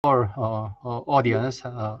audience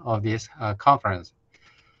of this conference.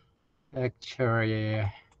 Actually,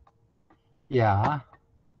 yeah.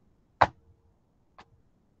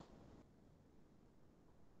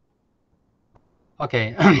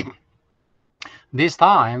 Okay. This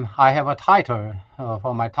time, I have a title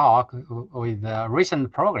for my talk with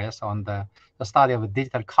recent progress on the study of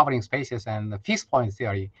digital covering spaces and the fixed point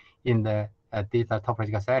theory in the digital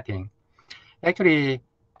topological setting. Actually,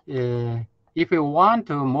 if you want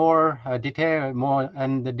to more detailed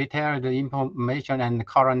information and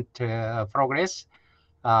current progress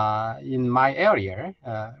in my area,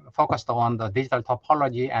 focused on the digital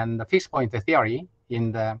topology and the fixed point theory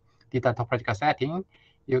in the digital topological setting,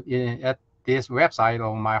 at this website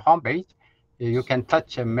on my homepage, you can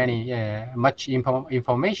touch much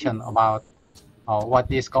information about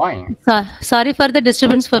what is going. Sorry for the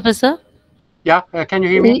disturbance, Professor. Yeah, can you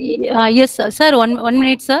hear me? Yes, sir. Sir, one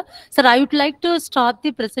minute, sir. Sir, I would like to stop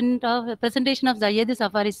the presentation of Zayed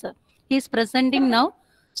Safari, sir. He is presenting now,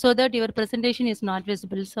 so that your presentation is not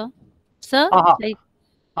visible, sir. Sir, Sayed,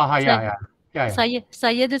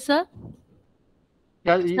 sir.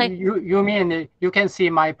 Yeah, you mean you can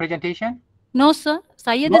see my presentation? No, sir.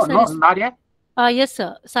 Sayed, no, sir. No, not yet. Yes,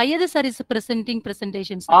 sir. Sayed, sir, is presenting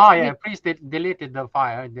presentation, sir. Yeah. Please delete the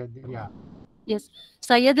file. Yeah. Yes.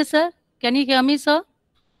 Sayed, sir. Can you hear me, sir?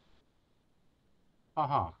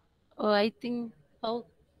 Oh, I think how.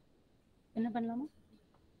 Remove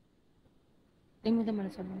the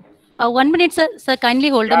 1 minute, sir. Sir, kindly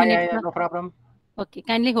hold a minute. Yeah, no problem. Okay,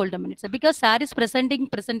 kindly hold a minute, sir. Because sir is presenting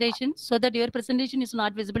presentation, so that your presentation is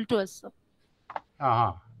not visible to us, sir.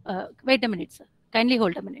 Wait a minute, sir. Kindly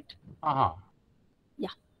hold a minute. Yeah.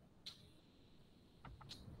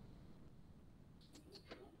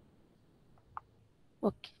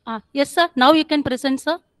 Okay. Yes, sir. Now you can present,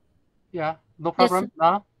 sir. Yeah, no problem.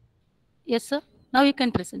 Yes, sir. Now you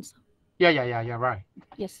can present, sir. Yeah, right.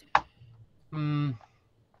 Yes.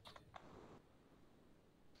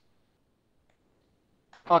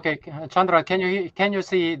 Okay, Chandra, can you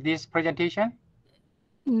see this presentation?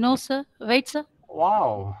 No, sir. Wait, sir.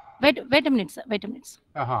 Wow. Wait a minute, sir. Wait a minute, sir.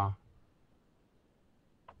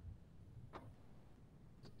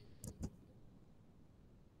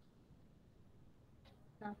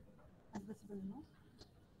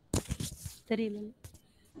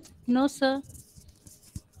 No, sir.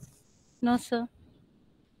 No, sir.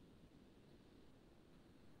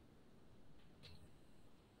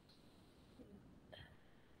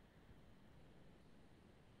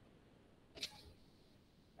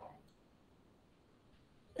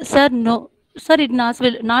 Sir, no. Sir, it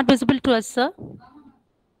not visible to us, sir.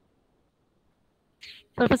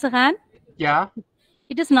 Professor Han? Yeah.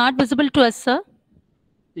 It is not visible to us, sir.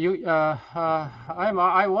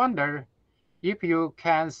 I wonder if you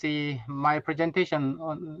can see my presentation.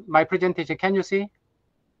 Can you see?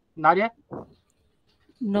 Not yet?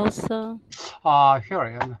 No, sir.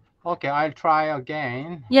 Here. Okay, I'll try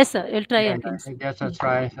again. Yes, sir. You'll try again. I guess I'll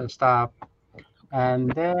try to stop.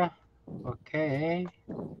 And okay.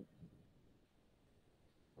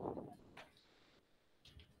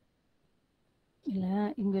 இல்ல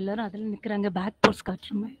இங்க எல்லாரும் அதுல நிக்கிறாங்க back post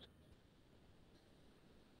காட்டுற மாதிரி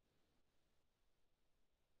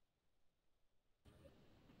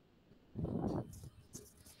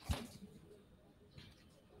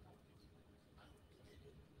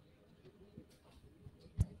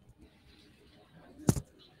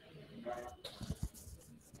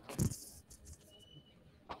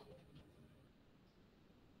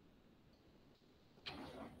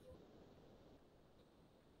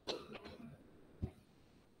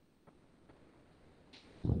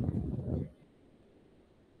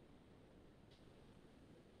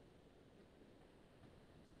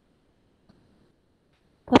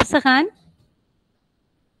Professor Han?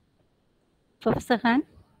 Professor Han?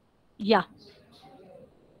 Yeah.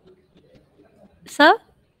 Sir?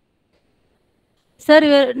 Sir,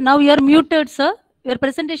 now you are muted, sir. Your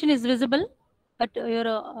presentation is visible, but your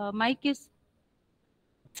mic is...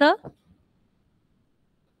 Sir?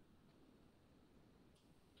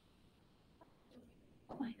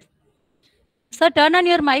 Sir, turn on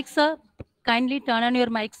your mic, sir. Kindly turn on your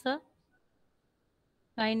mic, sir.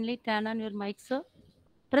 Kindly turn on your mic, sir.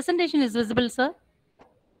 Presentation is visible, sir.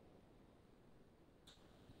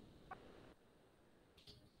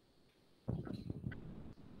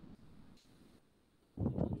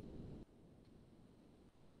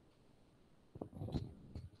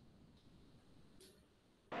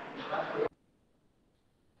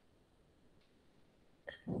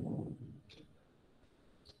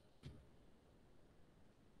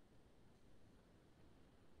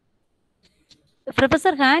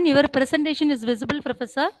 Professor Han, your presentation is visible,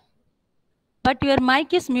 Professor. But your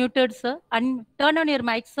mic is muted, sir. And turn on your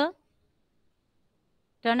mic, sir.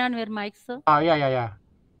 Turn on your mic, sir. Yeah.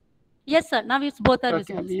 Yes, sir. Now it's both are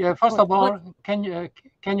visible. Yeah, first of all, can you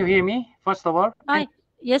hear me? First of all.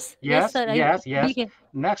 Yes, sir. Yes.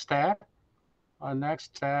 Next step.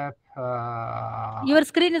 Your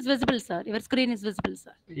screen is visible, sir. Your screen is visible,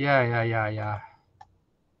 sir. Yeah.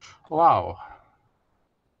 Wow.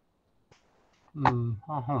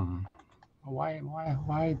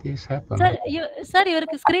 Why this happened? Sir, your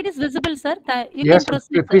screen is visible, sir. You can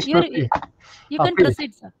proceed. Please, you can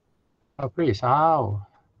proceed, sir. Please. How?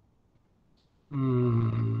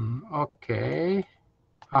 Okay.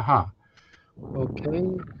 Okay.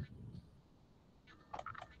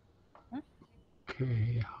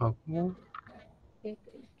 Okay.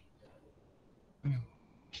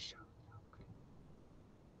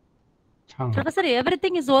 Professor,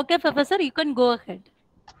 everything is okay, Professor. You can go ahead.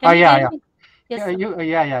 Yeah. Yes, sir.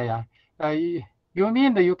 Yeah. You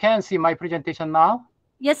mean that you can see my presentation now?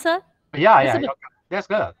 Yes, sir. Yeah. Okay. That's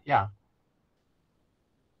good. Yeah.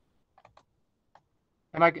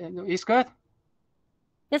 It's good?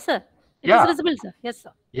 Yes, sir. It is visible, sir. Yes,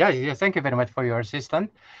 sir. Yeah. Thank you very much for your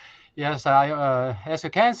assistance. Yes, as you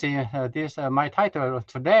can see, my title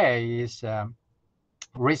today is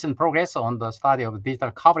Recent Progress on the Study of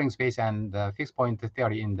Digital Covering Space and Fixed Point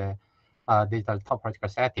Theory in the Digital Topological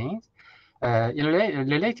Settings.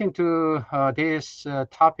 Relating to these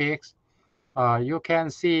topics, you can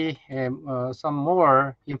see some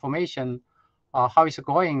more information how it's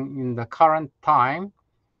going in the current time.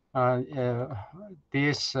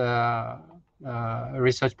 This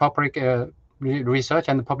research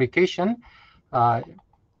and publication.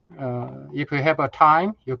 If you have a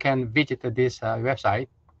time, you can visit this website.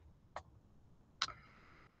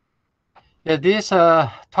 This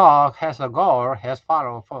talk has a goal as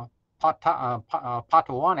follows for part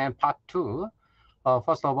 1 and part 2.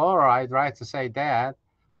 First of all, I'd like to say that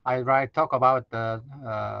I'd like to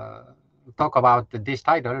talk about this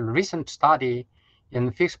title, Recent Study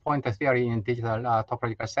in Fixed Point Theory in Digital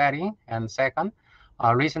Topological Setting, and second,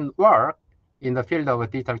 recent work in the field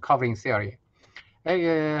of digital covering theory.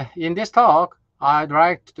 In this talk, I'd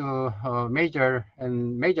like to major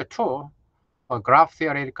two graph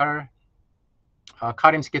theoretical,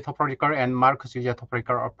 Karimsky topological, and Marcus-User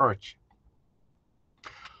topological approach.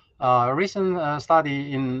 Recent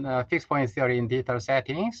study in fixed point theory in digital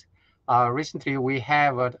settings. Recently, we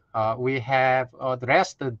have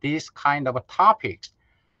addressed these kind of topics,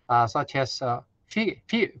 such as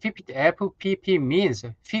FPP means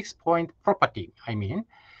fixed point property.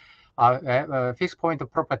 Fixed point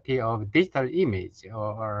property of digital image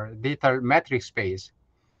or digital matrix space,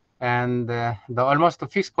 and the almost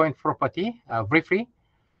fixed point property briefly.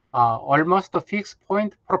 Almost fixed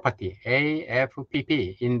point property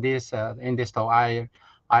AFPP in this talk.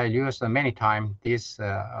 I use many times this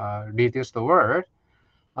reduced word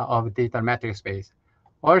of digital matrix space.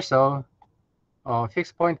 Also,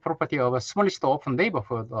 fixed point property of a smallest open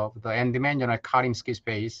neighborhood of the n-dimensional Karimsky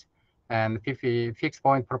space, and fixed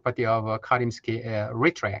point property of Karimsky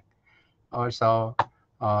retract. Also,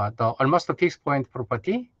 the almost fixed point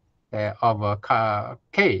property of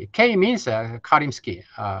K. K means Karimsky.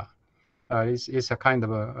 It's a kind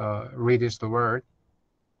of a reduced word,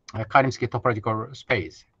 Karimsky topological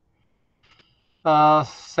space.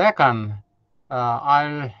 Second,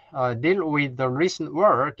 I'll deal with the recent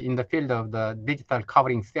work in the field of the digital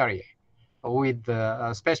covering theory with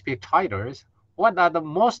specific titles. What are the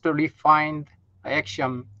most refined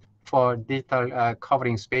axiom for digital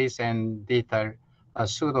covering space and digital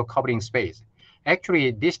pseudo covering space?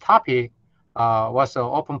 Actually, this topic was an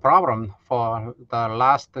open problem for the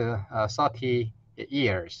last 30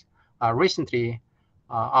 years. Recently,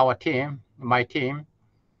 my team,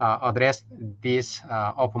 addressed this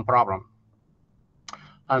open problem.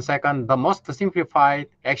 And second, the most simplified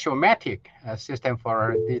axiomatic system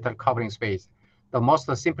for digital covering space. The most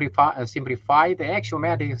simplified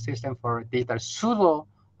axiomatic system for digital pseudo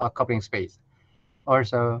covering space.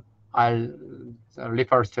 Also, I'll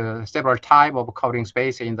refer to several types of covering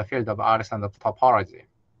space in the field of Alexander topology.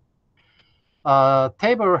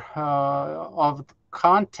 Table of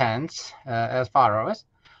contents as follows.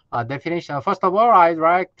 Definition. First of all, I'd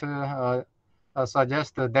like to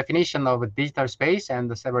suggest the definition of digital space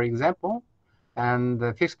and several examples, and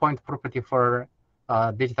the fixed point property for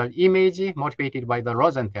digital image motivated by the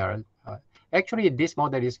Rosenthal. Actually, this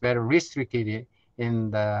model is very restricted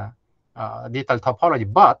in the digital topology,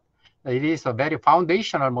 but it is a very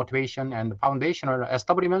foundational motivation and foundational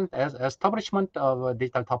establishment of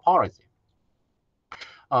digital topology.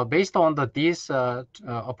 Based on this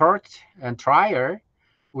approach and trial,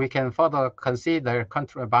 we can further consider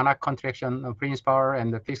Banach contraction principle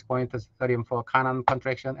and the fixed point theorem for Cannon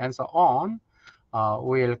contraction and so on.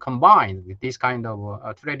 Will combine with this kind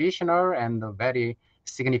of traditional and very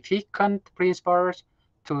significant principles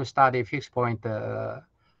to study fixed point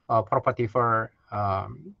property for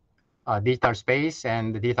digital space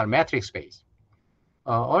and digital metric space.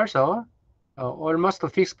 Also, almost a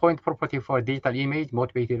fixed point property for digital image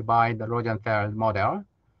motivated by the Rosenfeld model,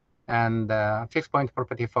 and fixed point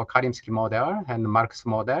property for Karimsky model and Marx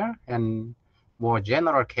model, and more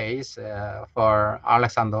general case for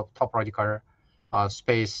Alexander topological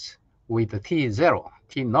space with T0,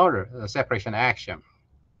 T0 separation action.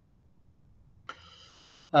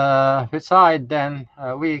 Besides, then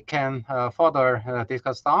we can further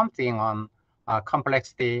discuss something on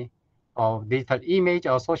complexity of digital image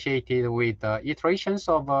associated with iterations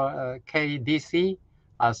of KDC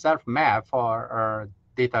self-map for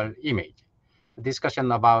digital image.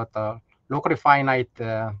 Discussion about locally finite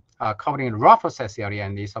covering rough access area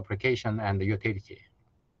and its application and utility.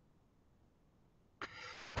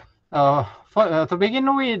 To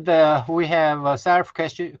begin with, we have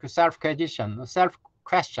self-question.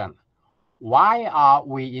 Why are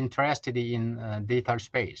we interested in digital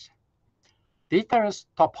space? Digital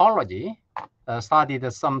topology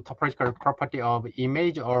studied some topological property of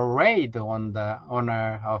image arrayed on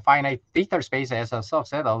a finite digital space as a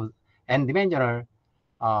subset of n-dimensional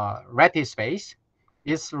lattice space.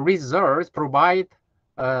 Its results provide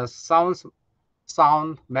sound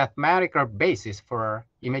mathematical basis for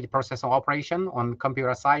image processing operation on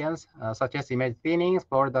computer science, such as image thinning,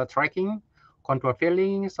 border tracking, contour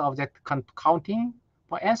filling, object counting,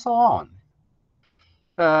 and so on.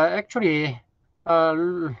 Actually,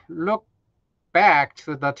 look back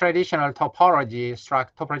to the traditional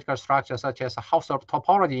topological structure, such as Hausdorff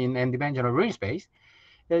topology in n-dimensional real space.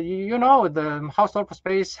 You know, the Hausdorff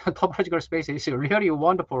space, topological space is a really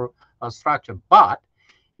wonderful structure, but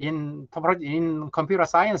in computer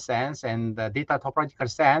science sense and data topological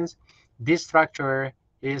sense, this structure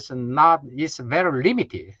is very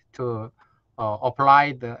limited to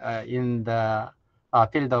applied in the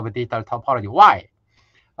field of digital topology. Why?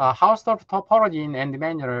 Hausdorff topology in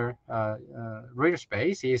n-dimensional real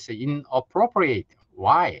space is inappropriate.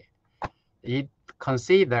 Why? It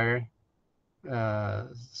considers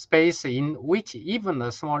space in which even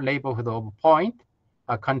a small neighborhood of point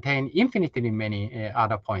contain infinitely many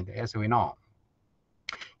other points, as we know.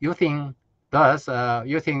 Using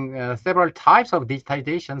several types of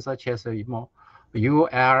digitization, such as U,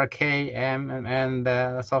 R, K, M, and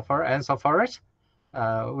so forth,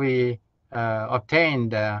 we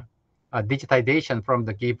obtained digitization from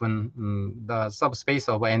the given the subspace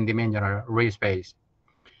of n-dimensional real space.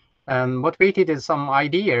 And motivated some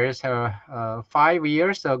ideas 5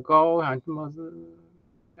 years ago,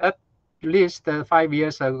 at least 5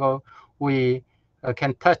 years ago, we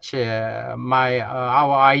can touch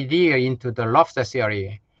our idea into the Loftus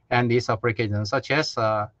theory and its applications, such as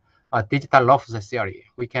a digital Loftus theory.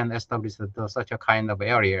 We can establish such a kind of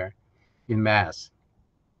area in math.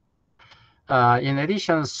 In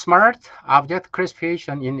addition, smart object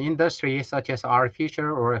classification in industry, such as artificial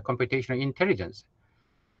or computational intelligence.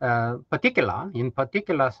 In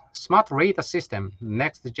particular, smart radar system,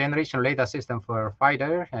 next generation radar system for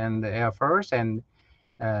fighter and air force, and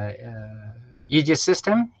Aegis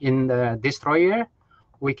system in the destroyer,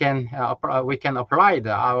 we can apply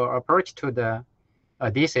our approach to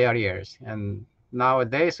these areas. And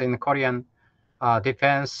nowadays in Korean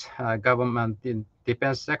defense government,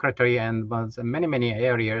 defense secretary, and many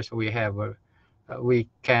areas, we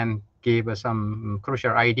can give some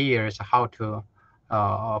crucial ideas how to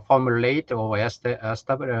formulate or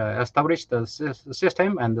establish the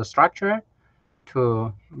system and the structure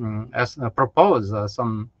to propose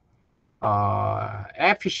some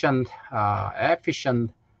efficient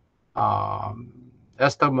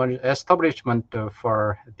establishment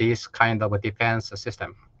for this kind of a defense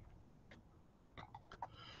system.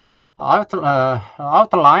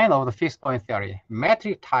 Outline of the fixed point theory,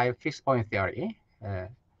 metric type fixed point theory.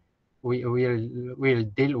 We'll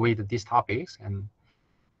deal with these topics, and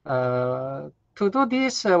to do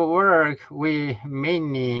this work, we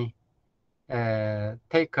mainly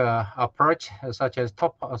take an approach such as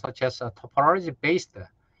topology-based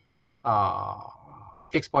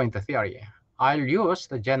fixed point theory. I'll use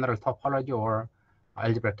the general topology or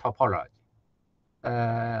algebraic topology.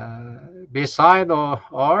 Besides,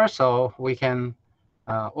 also we can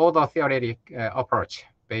order theoretic approach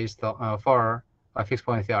based for a fixed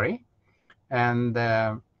point theory, and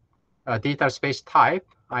digital space type.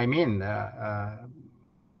 I mean,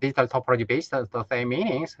 digital topology based the same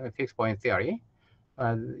meanings, fixed point theory.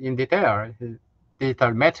 In detail,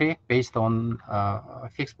 digital metric based on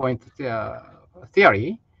fixed point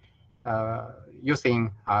theory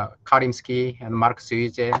using Karimsky and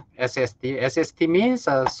Mark-Suije SST. SST means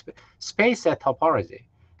space set topology.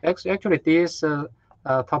 Actually, this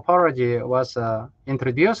topology was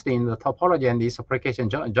introduced in the Topology and its Application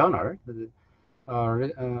Journal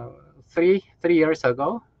 3 years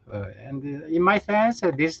ago. And in my sense,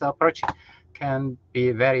 this approach can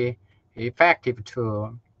be very effective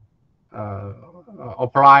to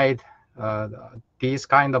apply this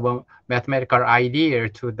kind of mathematical idea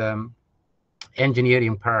to the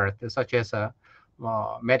engineering part, such as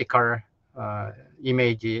medical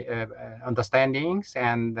image understandings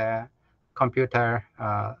and computer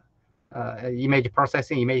image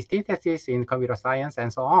processing, image synthesis in computer science,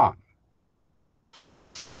 and so on.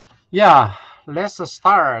 Yeah, let's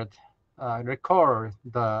start record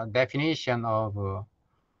the definition of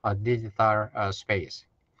a digital space.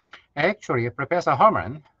 Actually, Professor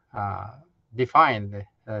Herman defined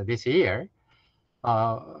this year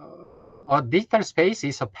a digital space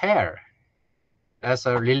is a pair as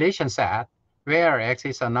a relation set where X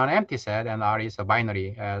is a non-empty set and R is a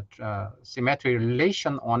binary symmetry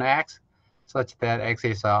relation on X such that X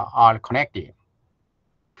is R connected.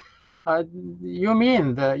 You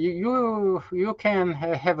mean you can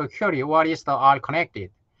have a query, what is the R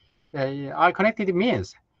connected? R connected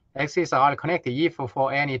means X is R connected if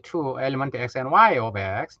for any two element X and Y of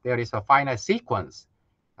X, there is a finite sequence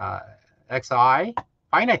Xi,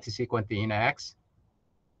 finite sequence in X,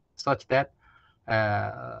 such that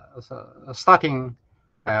starting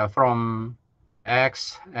from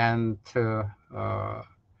X and to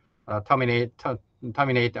terminate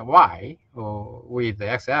Y with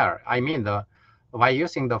XR. I mean, by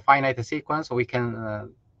using the finite sequence, we can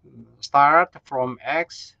start from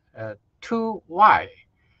X to Y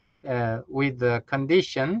with the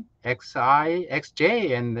condition Xi,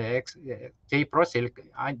 Xj, and Xj process.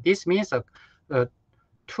 This means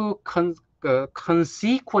two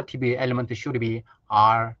consecutive elements should be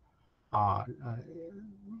R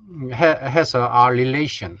has a R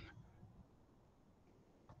relation.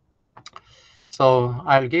 So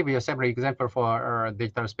I'll give you several examples for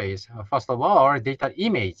digital space. First of all, digital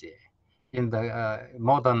image in the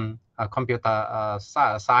modern computer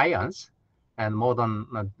science and modern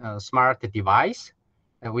smart device.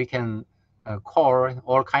 We can call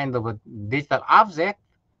all kinds of digital object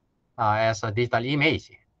as a digital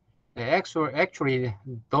image. Actually,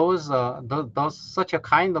 those such a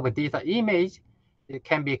kind of digital image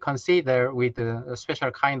can be considered with a special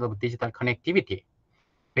kind of digital connectivity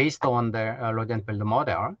based on the Rosenfeld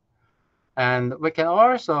model. And we can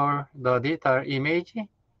also the digital image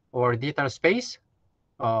or digital space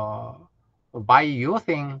by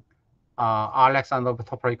using Alexander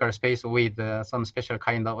topological space with some special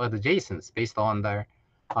kind of adjacencies based on the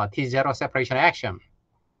T0 separation action.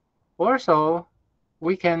 Also,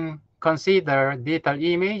 we can consider digital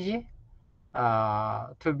image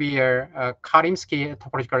to be a Karimsky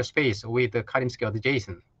topological space with the Karimsky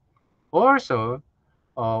adjacent. Also,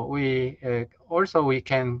 we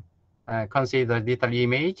can consider digital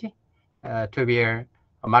image to be a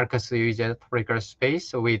Marcus-User topological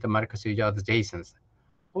space with Marcus-User adjacents.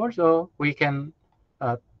 Also, we can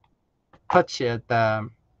touch the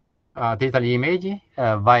digital image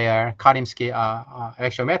via Karimsky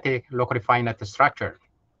axiomatic locally finite structure.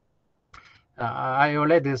 I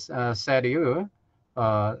already said you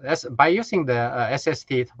by using the SST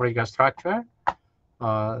topological structure.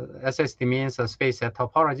 SST means a space set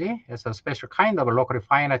topology. It's a special kind of locally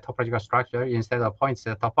finite topological structure instead of point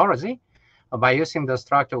set topology. By using the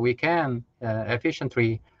structure, we can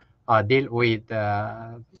efficiently deal with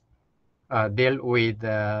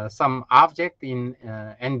some object in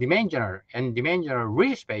n-dimensional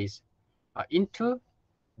real space into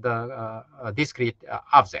the discrete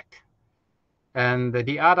object. And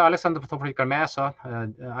the other Alexander topological method,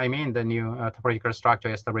 I mean the new topological structure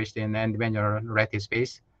established in n-dimensional lattice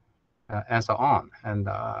space, and so on. And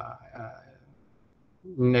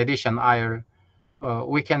in addition,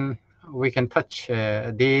 we can touch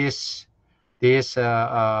this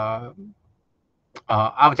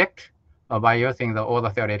object by using the order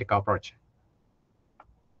theoretical approach.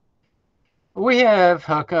 We have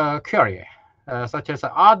a query. Such as,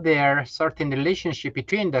 are there certain relationship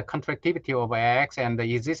between the contractivity of X and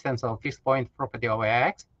the existence of fixed point property of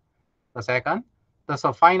X? The second, does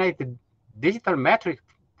a finite digital metric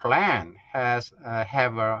plan have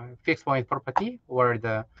a fixed point property or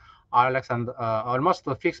the Alexander almost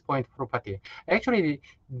a fixed point property? Actually,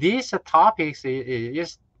 these topics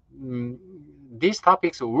is these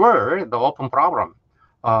topics were the open problem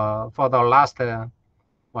for the last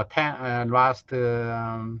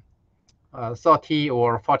 30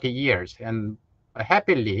 or 40 years, and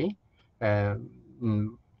happily,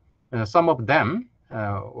 some of them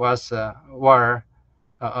were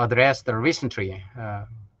addressed recently.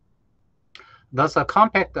 Does a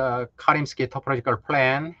compact Karimsky topological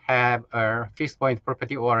plan have a fixed point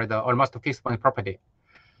property or the almost fixed point property?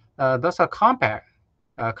 Does a compact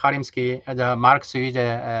Karimsky, the Marx-Wiese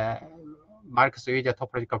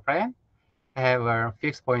topological plan have a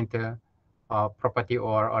fixed point property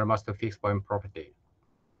or almost a fixed point property?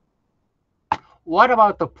 What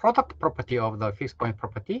about the product property of the fixed point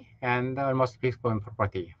property and almost fixed point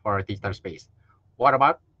property for a digital space? What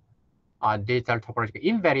about digital topological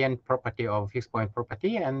invariant property of fixed point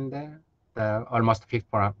property and the almost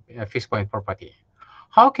fixed point property?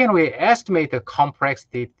 How can we estimate the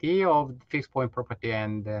complexity of fixed point property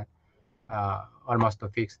and almost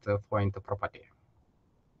fixed point property?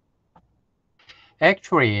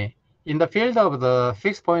 Actually, in the field of the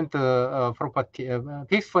fixed point property,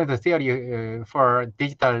 fixed point theory for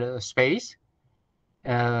digital space,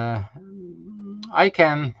 I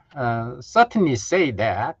can certainly say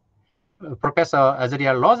that Professor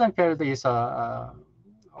Azriel Rosenfeld is a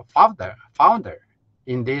founder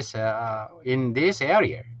in this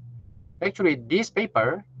area. Actually, this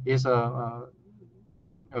paper is a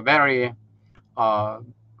very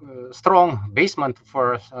strong basement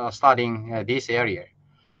for studying this area.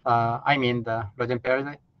 I mean, the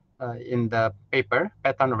Rosenfeld in the paper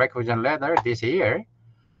pattern recognition letter this year,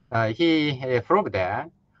 he proved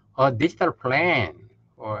that a digital plane,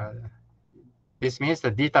 or this means the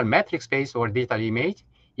digital metric space or digital image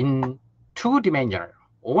in two-dimensional,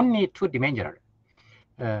 only two-dimensional.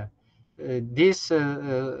 This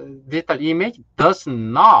digital image does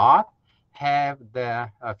not have the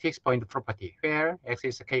fixed point property where X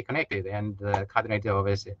is K connected and the coordinate of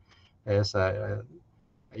S is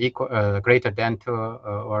greater than 2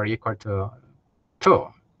 or equal to 2.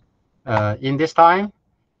 In this time,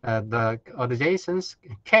 the adjacence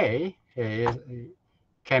K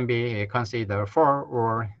can be considered 4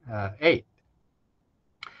 or 8.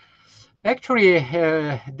 Actually,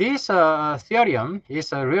 this theorem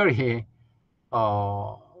is a really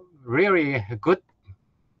good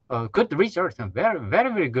result,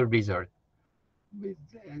 very good result.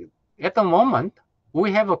 At the moment,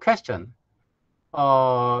 we have a question.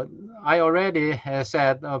 I already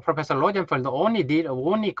said Professor Rosenfeld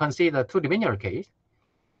only consider two-dimensional case,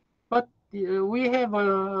 but we have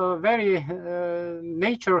a very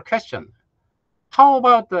natural question. How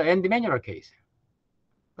about the n-dimensional case?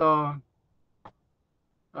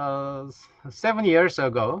 7 years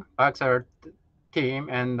ago, Baxter team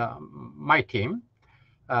and my team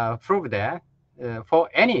proved that for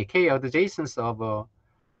any k adjacents of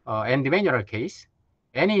n-dimensional case,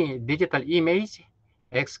 any digital image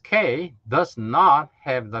xk does not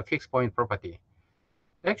have the fixed point property.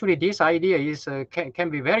 Actually, this idea is can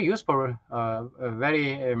be very useful,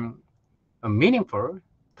 very meaningful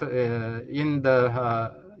in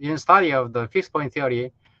study of the fixed point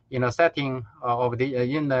theory in a setting of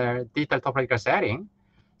in the digital topological setting.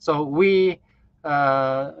 So we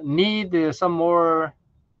need some more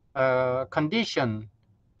condition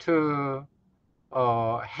to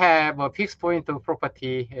have a fixed point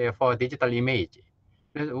property for digital image.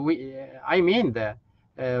 I mean that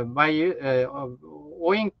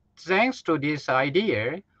thanks to this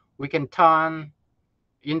idea, we can turn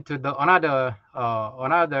into the another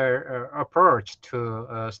approach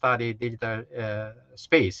to study digital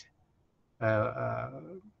space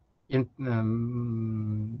in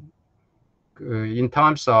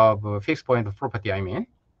terms of fixed point property, I mean.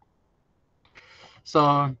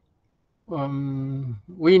 So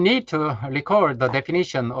we need to record the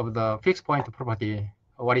definition of the fixed point property.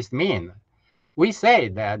 What does it mean? We say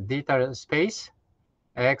that digital space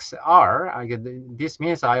XR, this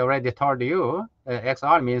means I already told you,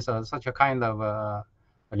 XR means such a kind of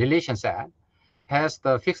relation set, has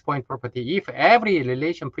the fixed point property if every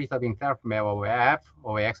relation preserving self-map of F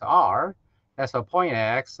or XR has a point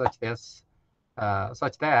X such that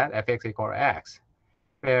Fx equals X,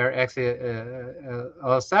 where X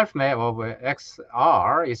a self-map of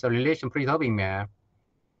XR is a relation preserving map.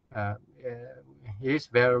 Is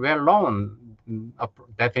very well known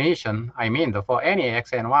definition. I mean, for any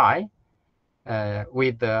X and Y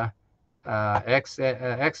with the X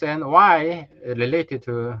and Y related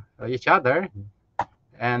to each other,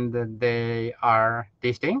 and they are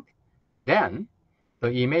distinct, then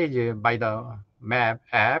the image by the map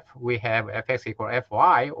F, we have Fx equal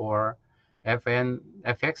Fy, or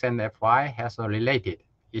Fx and Fy has related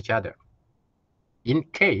each other. In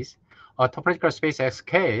case a topological space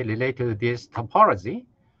Xk related to this topology,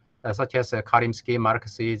 such as Karimsky,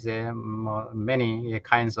 Marx's, many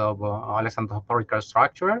kinds of Alexander topological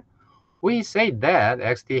structure, we say that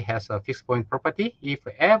Xt has a fixed point property if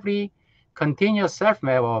every continuous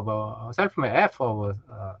self-map of F of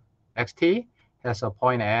Xt has a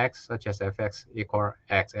point X, such as Fx equal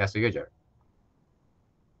X as usual.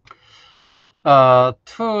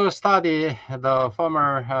 To study the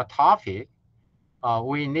former topic,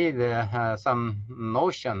 we need some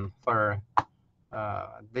notion for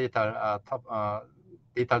digital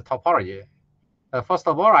topology. First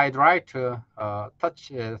of all, I'd like to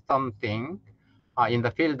touch something in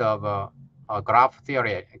the field of graph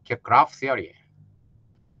theory.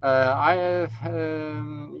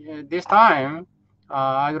 This time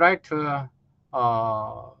I'd like to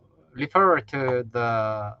refer to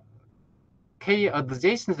the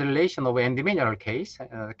K-adjacent relation of n-dimensional case,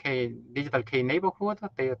 digital K-neighborhood,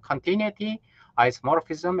 the continuity,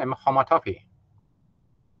 isomorphism, and homotopy.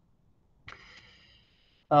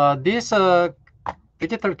 This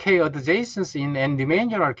digital K-adjacence in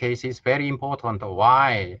n-dimensional case is very important.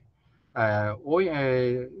 Why?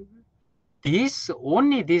 Only this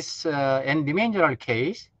n-dimensional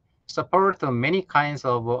case support many kinds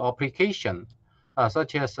of application,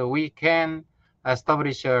 such as we can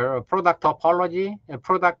establish a product topology,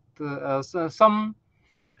 some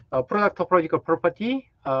product topological property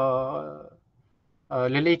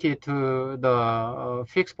related to the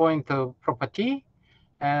fixed point property,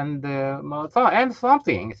 and some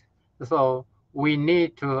things. So we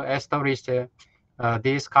need to establish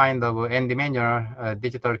this kind of n-dimensional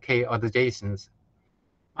digital K-adjacence.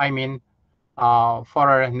 I mean,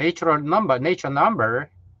 for a nature number,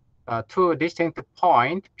 two distinct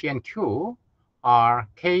points P and Q are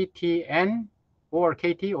KTN or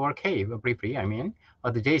KT or K, briefly, I mean,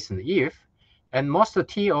 adjacent if, and most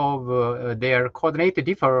T of their coordinate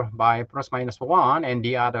differ by plus minus 1 and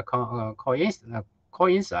the other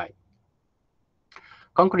coincide.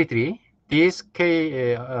 Concretely, this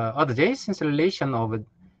K adjacent relation of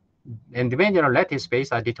n-dimensional lattice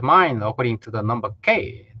space are determined according to the number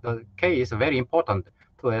K. The K is very important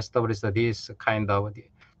to establish this kind of,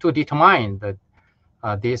 to determine the,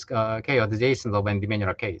 this K adjacent of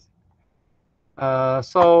n-dimensional case.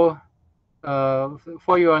 So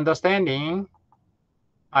for your understanding,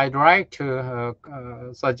 I'd like to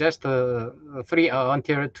suggest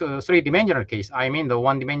until three-dimensional case. I mean the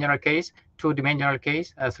one-dimensional case, two-dimensional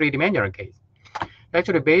case, three-dimensional case.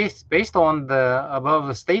 Actually, based on the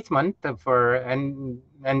above statement for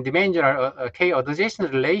n-dimensional K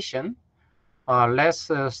adjacent relation, let's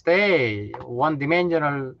stay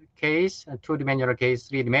one-dimensional case, two-dimensional case,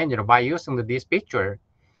 three-dimensional by using this picture.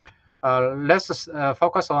 Let's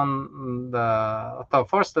focus on the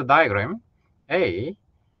first diagram, A.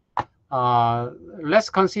 Let's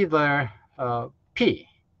consider P.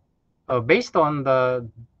 Based on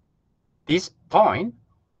this point,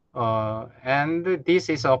 and this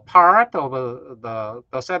is a part of the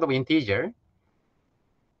set of integer.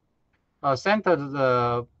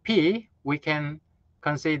 Centered P, we can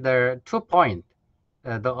consider 2 points,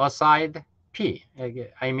 the aside P.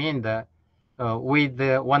 I mean with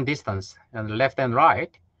one distance, and left and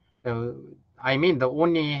right. I mean the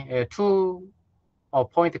only two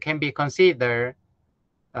point can be considered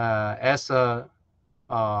as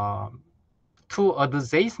two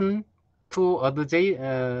adjacent. Two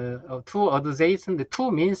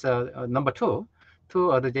means number two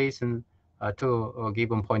adjacent to a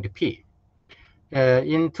given point P.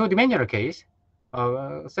 In two-dimensional case,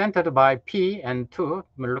 centered by P and 2,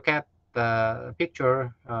 look at the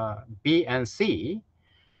picture B and C.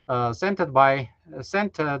 Centered by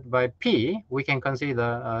P, we can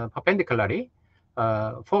consider perpendicularly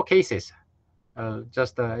 4 cases.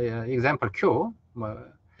 Just example Q.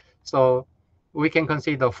 So we can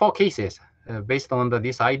consider 4 cases based on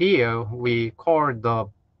this idea. We call the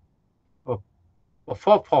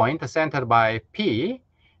 4 point centered by P.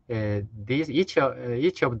 Each of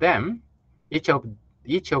each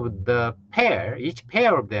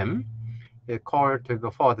pair of them is called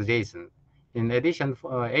the 4 adjacent. In addition,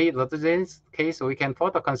 8 adjacent case, we can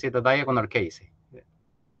further consider diagonal case.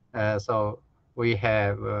 So we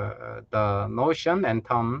have the notion and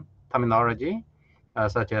terminology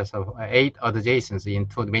such as 8 adjacencies in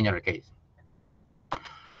two-dimensional case.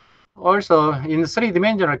 Also, in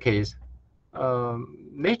three-dimensional case,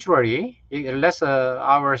 naturally, unless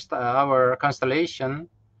our constellation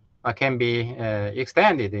can be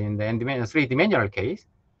extended in the three-dimensional case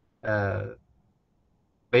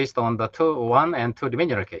based on the one and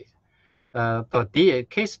two-dimensional case. The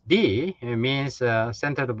case D means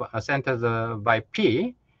centered by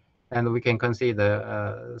P, and we can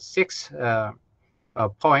consider 6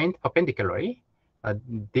 point perpendicularly.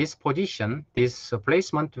 This position, this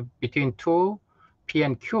placement between 2 P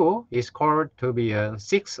and Q is called to be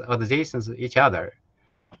 6 adjacent to each other.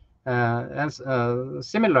 And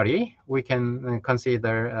similarly, we can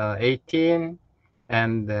consider 18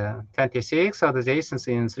 and 26 adjacent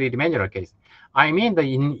in 3-dimensional case. I mean,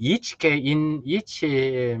 in each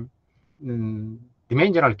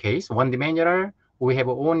dimensional case, 1-dimensional, we have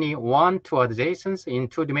only 1, 2 adjacents. In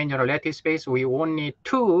 2-dimensional lattice space, we only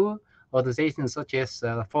 2 adjacents, such as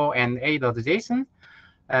 4 and 8 adjacents.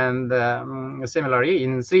 And similarly,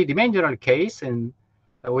 in 3-dimensional case, and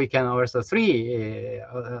we can also 3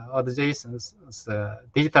 adjacents,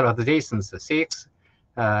 digital adjacents, 6,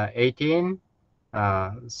 18,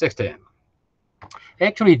 16.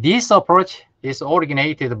 Actually, this approach is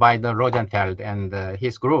originated by the Rosenfeld and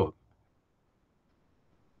his group.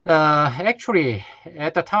 Actually,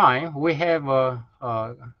 at the time, we have a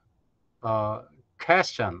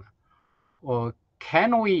question, or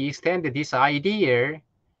can we extend this idea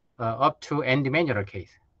up to n-dimensional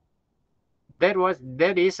case?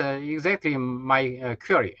 That is exactly my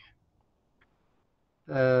query.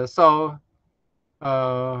 So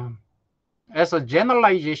as a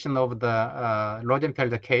generalization of the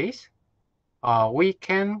Rosenfeld case, we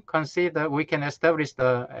can establish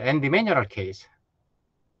the n-dimensional case.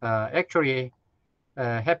 Actually,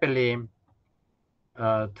 happily,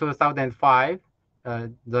 2005,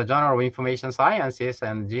 the Journal of Information Sciences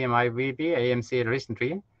and GMIVB AMC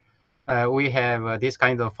recently, we have this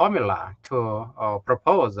kind of formula to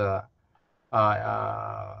propose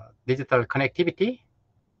digital connectivity,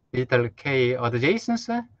 digital K adjacence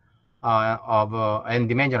of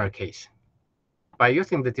n-dimensional case. By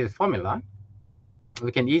using this formula,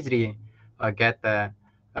 we can easily get the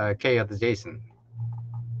K adjacent.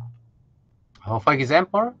 For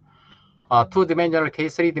example, 2-dimensional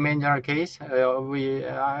case, 3-dimensional case,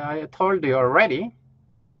 I told you already,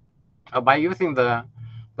 by using the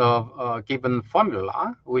given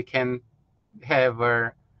formula, we can have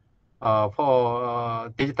for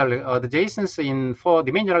digital adjacence in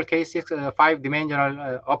 4-dimensional cases,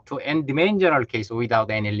 5-dimensional, up to n-dimensional case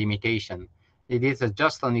without any limitation. It is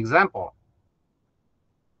just an example.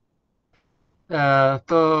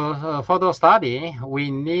 To further study, we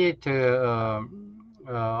need to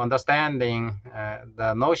understanding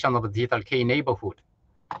the notion of digital K neighborhood.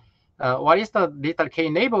 What is the digital K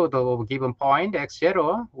neighborhood of a given point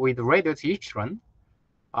x0 with radius epsilon?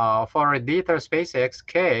 For a digital space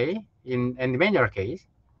xk in n-dimensional case,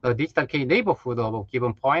 the digital K neighborhood of a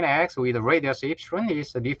given point x with radius epsilon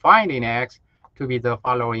is defined in X to be the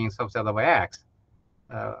following subset of X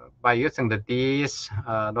by using this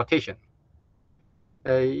notation.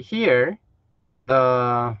 Here,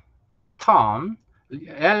 the term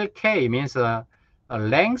LK means a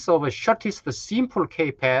length of a shortest simple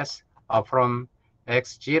K path from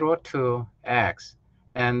x0 to X.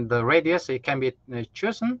 And the radius, it can be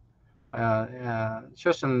chosen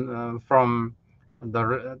from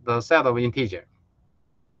the set of integer.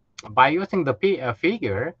 By using the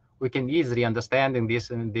figure, we can easily understand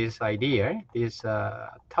this idea, this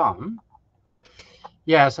term.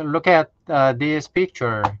 Yes, look at this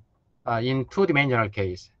picture in 2-dimensional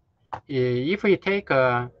case. If we take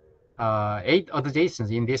 8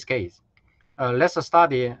 adjacencies in this case, let's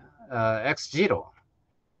study x0.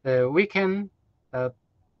 We can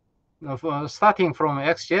starting from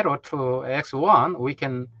x0 to x1, we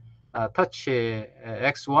can touch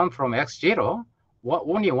x1 from x0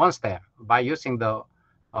 only one step by using the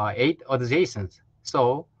 8 adjacencies.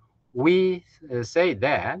 So we say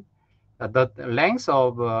that the length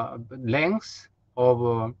of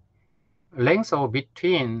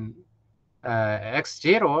between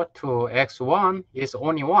x0 to x1 is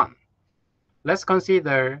only 1. Let's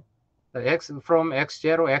consider the x from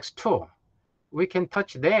x0 x2. We can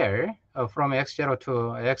touch there from x0 to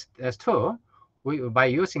x2. By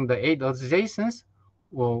using the 8 adjacencies,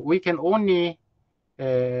 well, we can only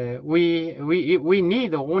we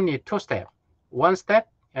need only 2 steps, 1 step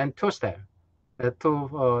and 2 steps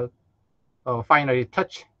to finally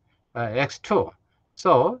touch x2.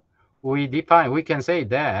 So we can say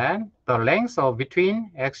that the length of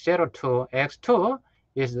between x0 to x2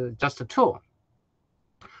 is just 2.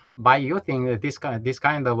 By using this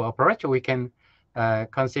kind of approach, we can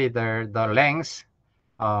consider the length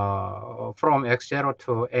from x0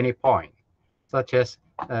 to any point, such as,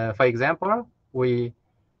 for example, we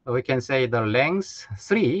can say the length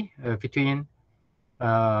 3 between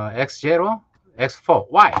x0,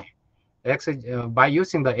 x4, y. by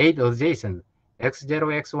using the 8 adjacent, x0,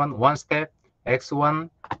 x1, 1 step, x1,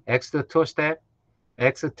 x2, 2 step,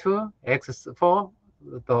 x2, x4,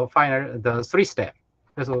 the 3 step.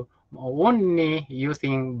 So only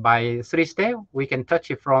using by 3 step, we can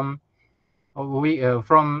touch it from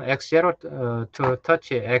x0 to touch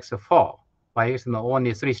x4 by using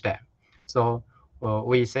only 3 step. So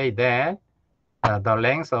we say that the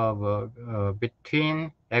length of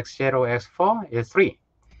between x0 and x4 is 3.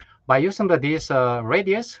 By using this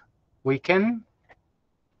radius, we can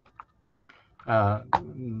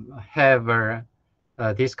have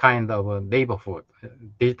this kind of neighborhood,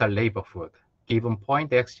 digital neighborhood, given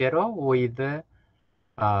point x0 with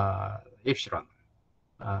epsilon.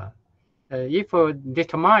 If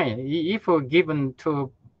given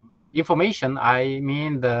to information, I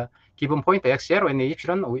mean the given point x0 and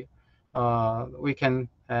epsilon, we can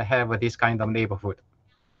have this kind of neighborhood.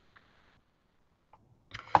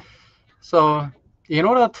 So in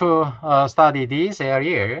order to study this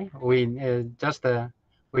area, we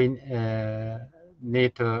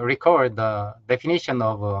need to record the definition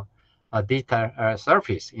of a digital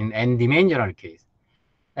surface in n-dimensional case.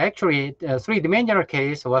 Actually, three-dimensional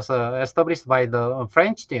case was established by the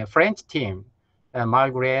French team,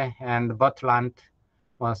 Malgré and Butland,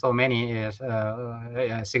 so many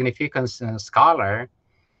significant scholar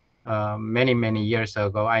many years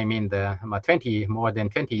ago. I mean, more than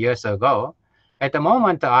 20 years ago. At the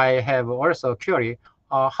moment, I have also query,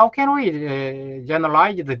 how can we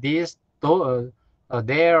generalize this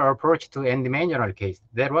their approach to n-dimensional case?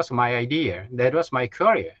 That was my idea. That was my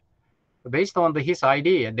query. Based on his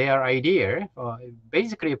idea, their idea,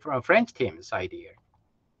 basically from French team's idea,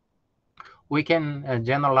 we can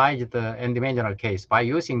generalize the n-dimensional case by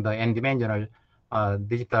using the n-dimensional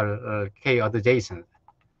digital k adjacent.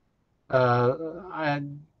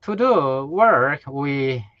 To do work,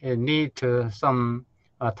 we need some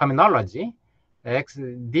terminology.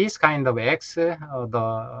 This kind of x,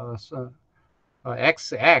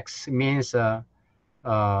 xx means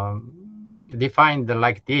defined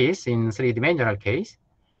like this in three-dimensional case,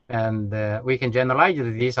 and we can generalize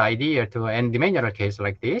this idea to n-dimensional case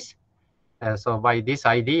like this. So by this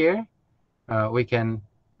idea, we can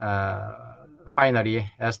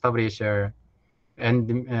finally establish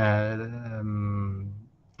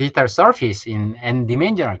digital surface in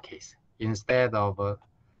n-dimensional case instead of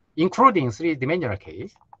including three-dimensional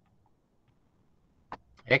case.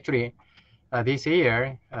 Actually, this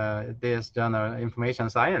year, this journal Information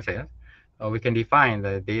Sciences, we can define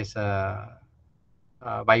this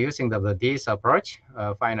by using this approach,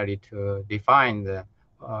 finally to define the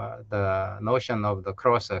notion of the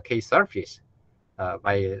cross K surface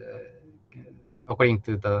by according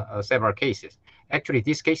to the several cases. Actually,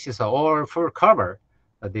 these cases are all full cover.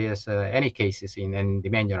 There's any cases in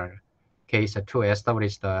n-dimensional case to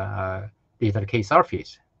establish the digital K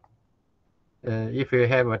surface. If you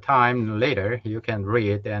have a time later, you can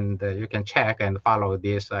read and you can check and follow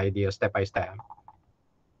this idea step by step.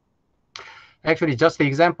 Actually, just the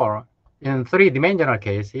example in three-dimensional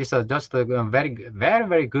case is just a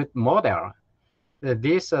very good model.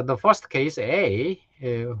 The first case A,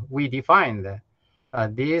 we defined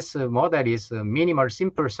this model is a minimal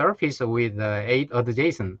simple surface with 8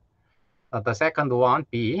 adjacent. The second one,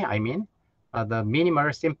 B, I mean, the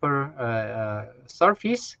minimal simple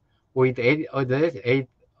surface with 18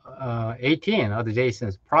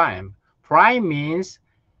 adjacent prime. Prime means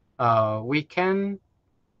we can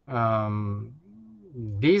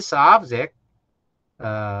this object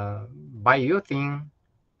by using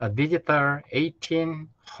a digital 18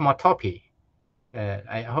 homotopy.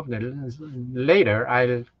 I hope that later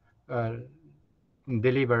I'll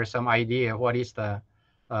deliver some idea what is the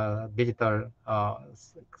digital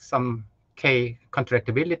some K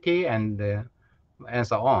contractibility and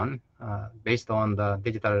so on based on the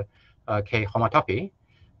digital K homotopy.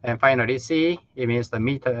 And finally, C, it means the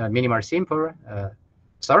minimal simple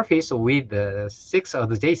surface with 6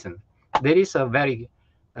 adjacent. There is a very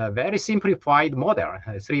simplified model,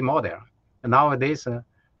 3 model. Nowadays,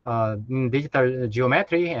 in digital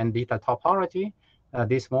geometry and digital topology,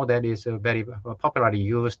 this model is very popularly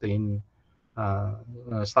used in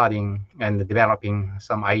studying and developing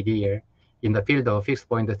some idea in the field of fixed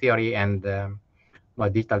point theory and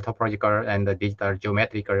digital topological and digital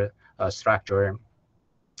geometrical structure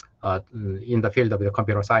in the field of the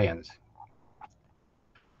computer science.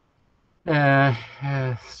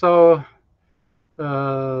 So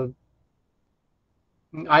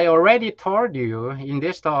I already told you in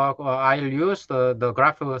this talk, I'll use the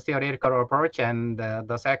graph theoretical approach, and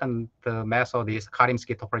the second method is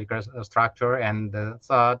Karimsky topological structure, and the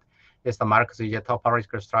third is the Marx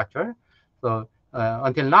topological structure. So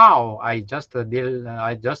until now, I just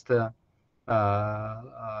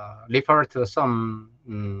refer to some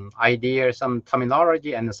idea, some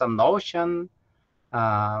terminology, and some notion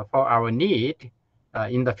for our need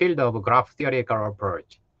in the field of graph theoretical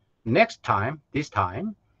approach. This time,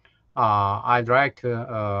 I'd like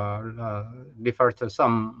to refer to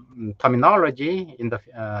some terminology in the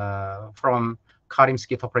from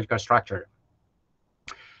Karimsky topological structure.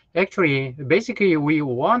 Actually, basically, we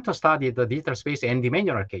want to study the digital space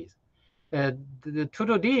n-dimensional case. To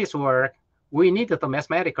do this work, we need the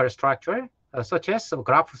mathematical structure, such as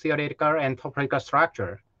graph theoretical and topological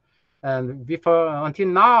structure. And until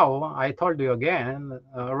now, I told you again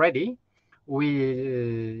already,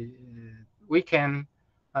 we can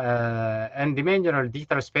n-dimensional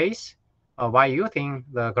digital space by using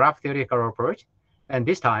the graph theoretical approach. And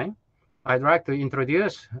this time, I'd like to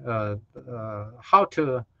introduce how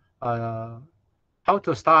to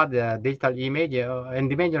start the digital image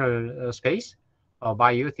n-dimensional space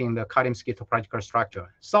by using the Karimsky topological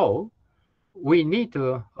structure. So we need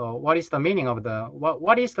to, what is the meaning of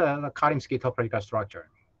what is the Karimsky topological structure?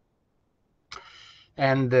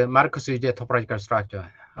 And the Marcus-Ujet topological structure.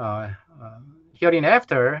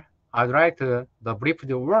 Hereinafter, I'd like to brief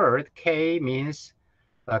the word K means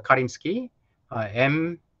Karimsky,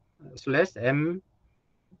 M/M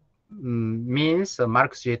means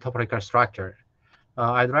Marcus-Ujet topological structure.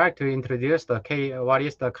 I'd like to introduce what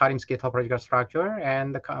is the Karimsky topological structure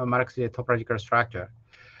and the Marcus-Ujet topological structure.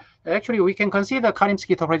 Actually, we can consider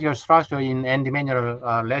Karimsky topological structure in n-dimensional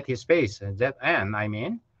lattice space, Zn, I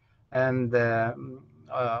mean. And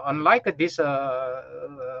unlike this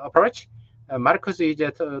approach,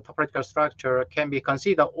 Marcus-Ujet topological structure can be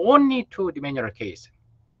considered only two-dimensional case,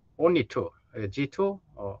 only two, G2.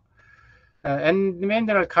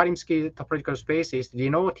 N-dimensional Karimsky topological space is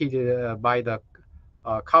denoted by the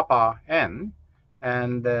kappa n,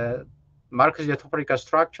 and Marcus-Ujet topological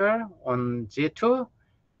structure on G2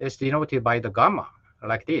 is denoted by the gamma,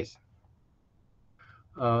 like this.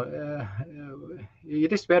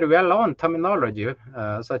 It is very well-known terminology,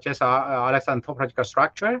 such as Alexander topological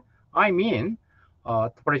structure. I mean,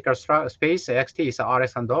 topological space Xt is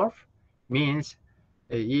Alexandrov, means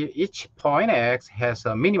each point X has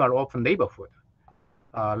a minimal open neighborhood.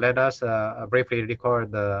 Let us briefly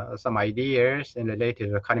record some ideas related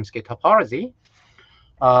to the Karimsky topology.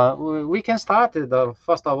 We can start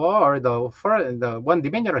first of all the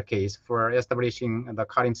one-dimensional case for establishing the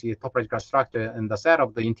Karimsky topological structure in the set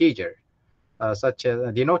of the integer, such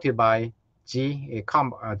as denoted by G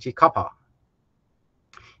kappa.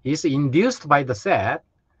 Is induced by the set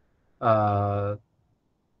 2n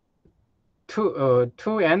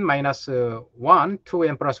minus 1,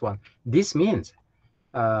 2n plus 1. This means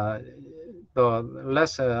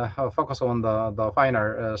let's focus on the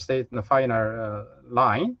final state, the final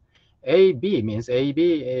line. AB means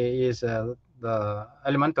AB is the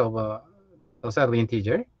element of the set of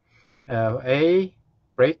integer. A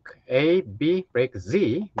break A, B break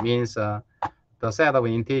Z means the set of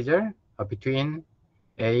integer between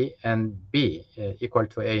A and B equal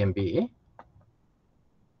to A and B.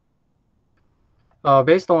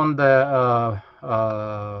 Based on the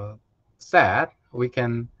set, we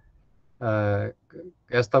can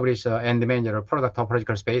establish an n-dimensional product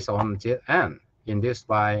topological space on Zn, induced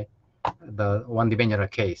by the one-dimensional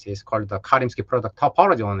case. It's called the Karimsky product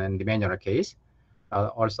topology on n-dimensional case.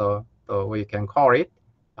 Also, we can call it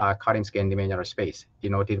Karimsky n-dimensional space,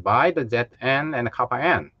 denoted by the Zn and kappa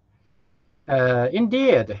n.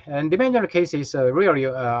 Indeed, n-dimensional case is really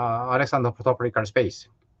Alexander topological space.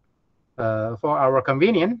 For our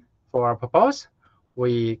convenience, for our purpose,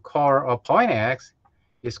 we call a point X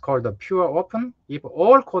is called the pure open if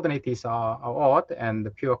all coordinates are odd, and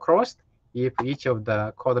the pure closed if each of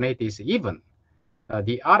the coordinates is even.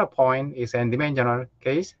 The other point is n-dimensional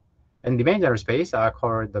case. N-dimensional space are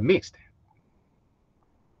called the mixed.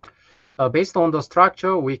 Based on the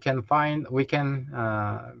structure, we can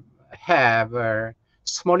have a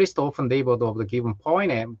smallest open neighborhood of the given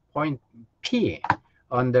point P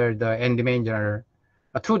under the n-dimensional,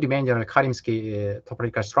 two-dimensional Karimsky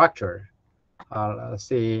topological structure. Let's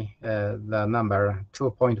see the number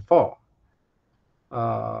 2.4.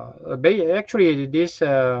 Actually, this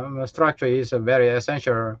structure is very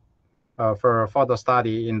essential for further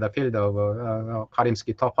study in the field of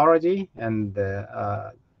Karimsky topology and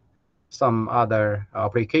some other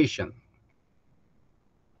application.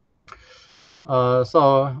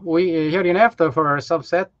 So we hereinafter for a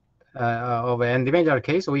subset of an n-dimensional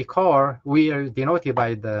case, we are denoted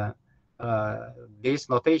by the this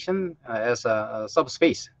notation as a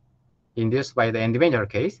subspace induced by the n-dimensional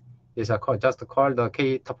case is just called the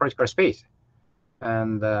K topological space.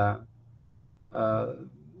 And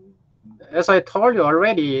as I told you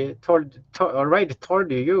already, told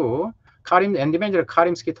you, n-dimensional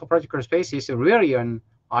Karimsky topological space is really an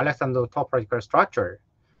Alexander topological structure.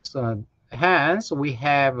 So hence, we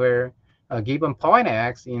have a given point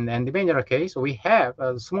x in n-dimensional case. We have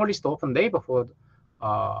a smallest open neighborhood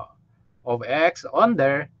of x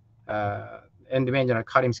under n-dimensional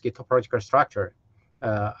Karimsky topological structure.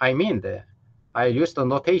 I used the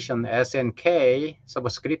notation SNK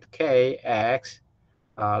subscript k x.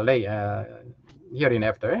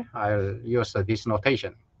 Hereinafter, I'll use this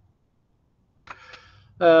notation.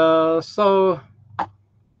 For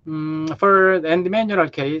the n-dimensional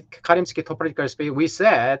case, Karimsky topological space, we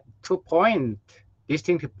said 2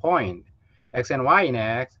 distinctive point, x and y in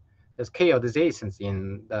X, as k adjacencies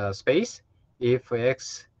in the space. If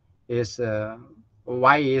x is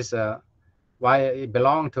y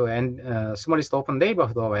belong to smallest open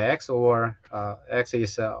neighborhood of x, or x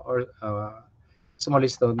is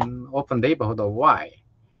smallest open neighborhood of y.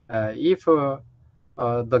 If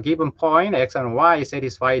the given point x and y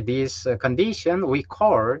satisfy this condition, we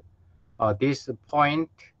call this point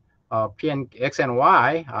p and x and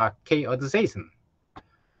y are k adjacent.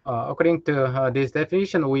 According to this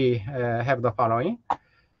definition, we have the following.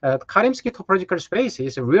 Karimsky topological space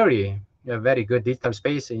is really a very good digital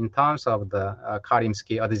space in terms of the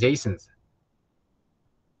Karimsky adjacents.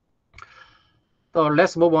 So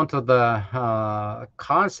let's move on to the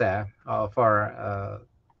concept for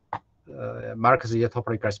Markov-Zeta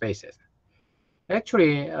topological spaces.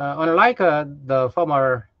 Actually, unlike the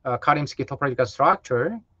former Karimsky topological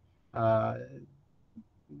structure,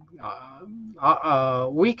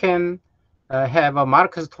 we can have a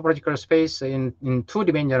Markov topological space in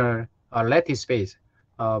two-dimensional lattice space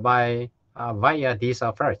via this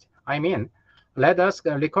approach. Let us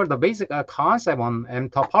recall the basic concept on M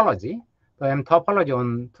topology. The M topology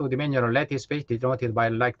on two-dimensional lattice space denoted by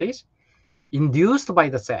like this, induced by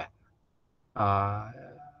the set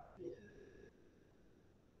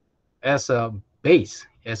as a base.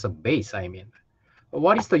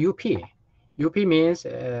 What is the UP? UP means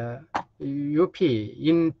UP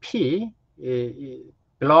in P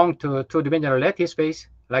belong to two-dimensional lattice space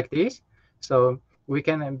like this. So we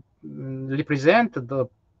can represent the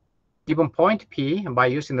given point P by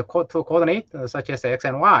using the two coordinates such as x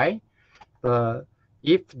and y.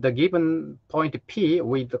 If the given point P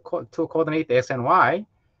with the two coordinates x and y,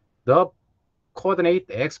 the coordinate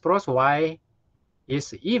x plus y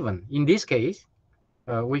is even. In this case,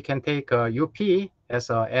 we can take UP as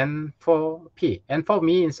n for P. N for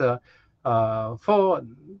means for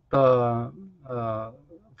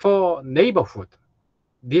neighborhood.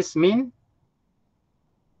 This means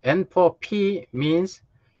n for P means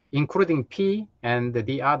including P and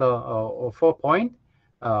the other 4 points,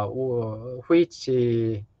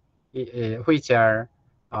 which are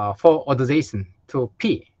 4 adjacent to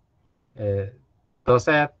P. The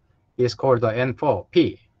set is called the N for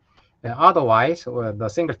P. Otherwise, the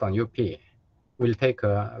singleton UP will take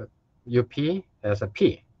UP as a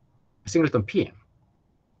P, singleton P.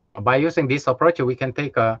 By using this approach, we can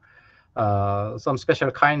take some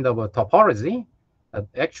special kind of topology.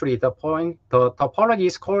 Actually, the topology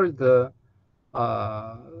is called the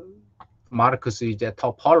Markov-Zeta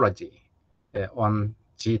topology on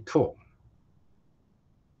G2.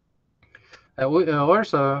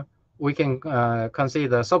 We can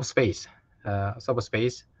consider subspace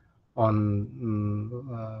on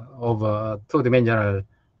over two-dimensional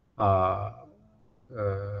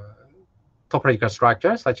topological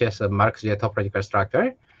structure, such as a Markov-Zeta topological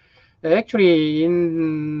structure. Actually,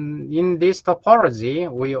 in this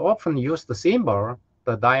topology, we often use the symbol,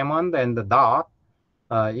 the diamond and the dot.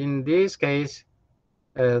 In this case,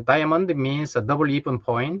 diamond means a double even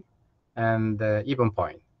point and even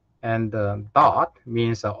point, and dot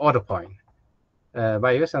means odd point.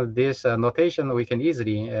 By using this notation, we can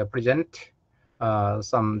easily present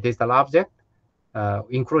some digital object,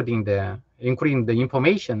 including the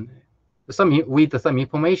information, some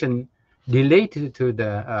information related to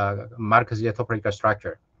the Markov-Zeta topological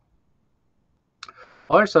structure.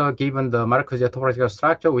 Also, given the Markov-Zeta topological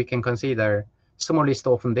structure, we can consider smallest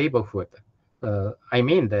open neighborhood. The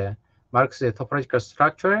Markov-Zeta topological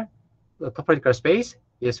structure, the topological space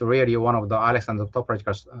is really one of the Alexander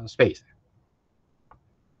topological space.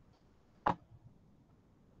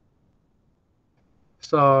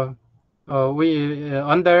 So we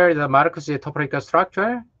under the Markov-Zeta topological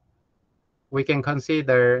structure, we can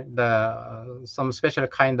consider some special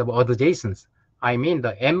kind of adjacents.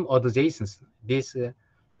 The M adjacents.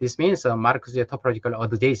 This means Markov-Zeta topological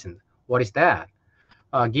adjacent. What is that?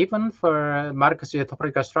 given for Marcus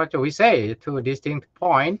topological structure, we say two distinct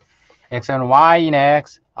points, x and y in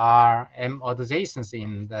X are M adjacencies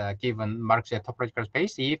in the given Marcus topological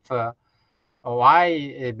space if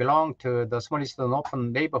y belong to the smallest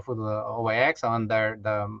open neighborhood of X under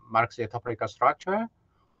the Marcus topological structure,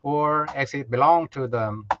 or X belong to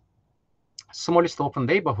the smallest open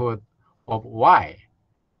neighborhood of Y.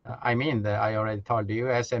 I mean, I already told you,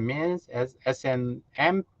 Sn means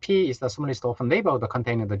Snmp is the smallest open neighborhood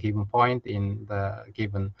containing the given point in the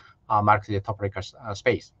given Marcus topological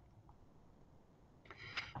space.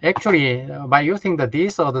 Actually, by using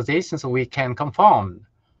these adjacencies, we can confirm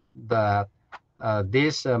that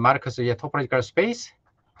this Marcus topological space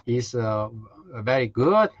is a very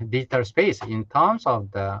good digital space in terms of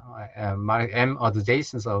the M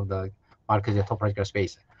adjacencies of the Marcus topological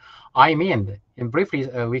space. I mean, in briefly,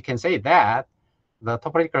 we can say that the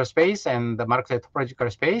topological space and the Marcus topological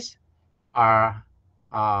space are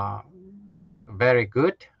very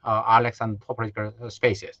good Alexander topological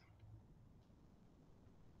spaces.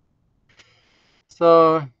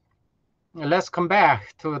 So let's come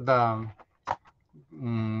back to the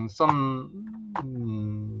some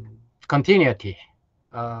continuity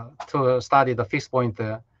to study the fixed point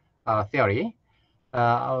theory.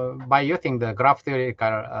 By using the graph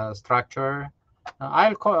theoretical structure,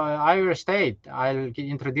 I'll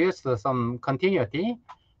introduce some continuity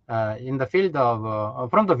in the field of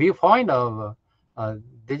from the viewpoint of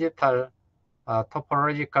digital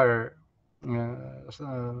topological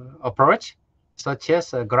approach, such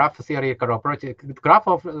as a graph theoretical approach. Graph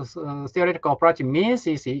of theoretical approach means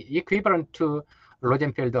is equivalent to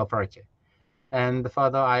Rosenfeld approach. And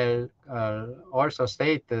further, I'll also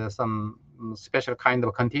state some special kind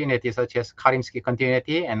of continuity, such as Karimsky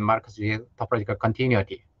continuity and Marcus topological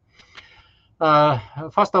continuity.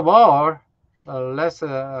 First of all, let's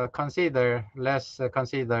consider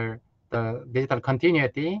the digital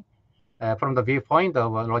continuity from the viewpoint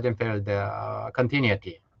of Rosenfeld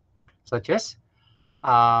continuity, such as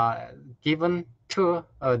given two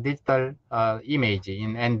digital image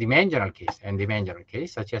in n-dimensional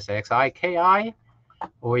case, such as xi, ki,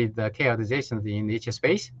 with the k adjacencies in each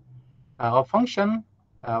space. A function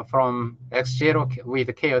from x0 with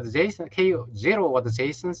k0 adjacent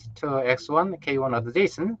to x1, k1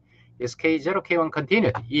 adjacent is k0, k1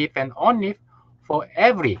 continuity if and only for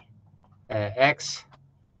every x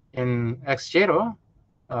in x0,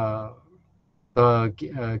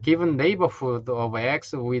 the given neighborhood of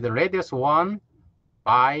x with radius 1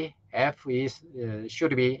 by f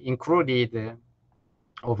should be included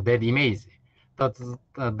of that image. The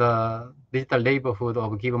digital neighborhood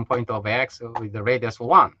of a given point of x with the radius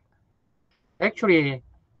 1. Actually,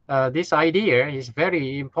 this idea is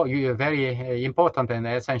very important and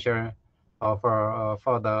essential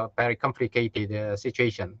for the very complicated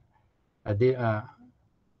situation.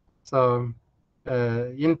 So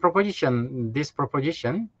in this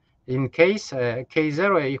proposition, in case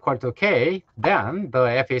k0 equal to k, then the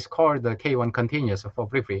f is called the k1 continuous for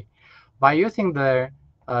briefly. By using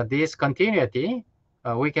this continuity,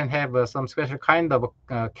 we can have some special kind of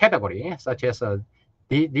category, such as a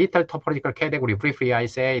digital topological category. Briefly, I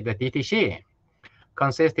say the DTC,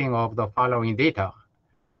 consisting of the following data.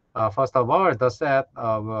 First of all, the set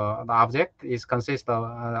of the object is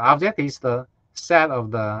the set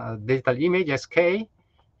of the digital image sk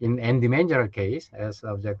in n-dimensional case as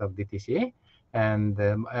object of DTC, and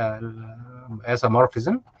as a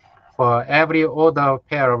morphism for every order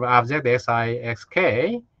pair of object xi,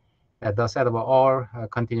 xk, the set of all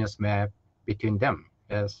continuous map between them,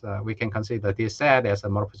 as we can consider this set as a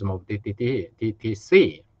morphism of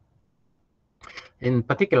DTC. In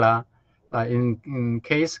particular, in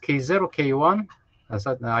case k0, k1,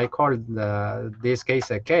 I call this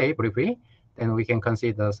case k briefly, then we can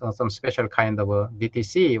consider some special kind of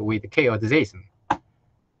DTC with k adjacent.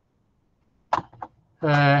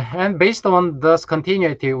 And based on this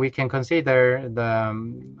continuity, we can consider the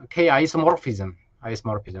k isomorphism.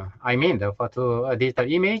 I mean, for two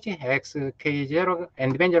digital image x k0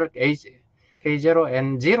 and dimensional case, k0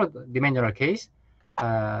 and 0 dimensional case,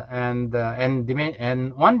 and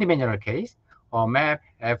one dimensional case, or map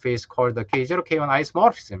f is called the k0 k1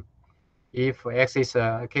 isomorphism if x is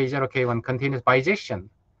a k0 k1 continuous bijection,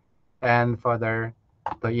 and further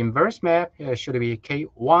the inverse map should be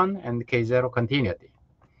k1 and k0 continuity.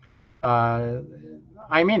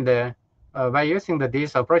 I mean, by using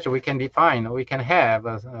this approach, we can have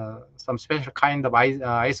some special kind of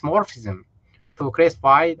isomorphism to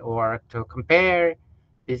classify or to compare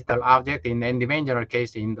digital object in n-dimensional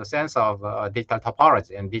case in the sense of digital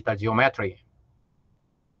topology and digital geometry.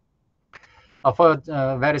 For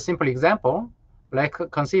a very simple example, Let's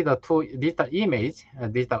consider two digital image,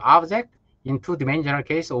 digital object in two-dimensional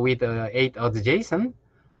case with 8 adjacent.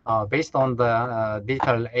 Based on the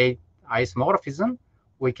digital 8 isomorphism,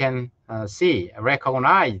 we can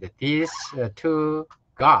recognize these two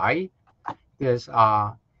guys. These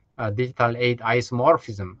are digital 8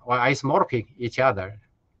 isomorphism or isomorphic each other.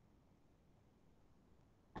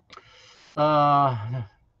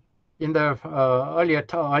 In the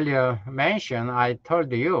earlier mention, I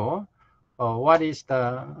told you what is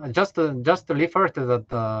the just to refer to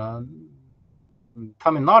the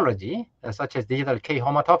terminology such as digital K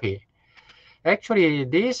homotopy. Actually,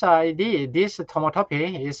 this idea, this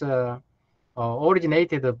homotopy is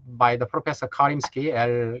originated by the Professor Karimsky,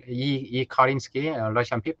 L.E. Karimsky,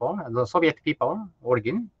 Russian people, the Soviet people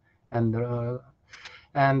origin, and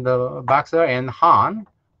Baxter and Hahn.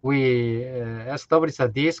 We established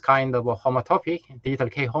this kind of homotopy, digital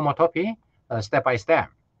K homotopy, step by step.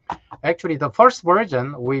 Actually, the first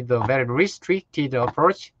version with the very restricted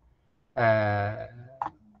approach, the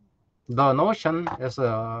notion is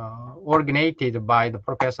originated by the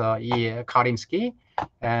Professor E. Karimsky,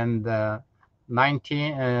 and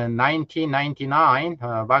 1999,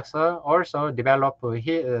 Baxter also developed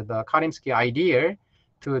the Karimsky idea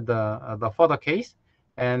to the further case,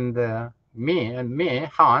 and me,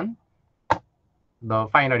 Han,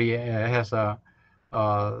 finally has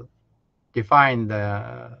defined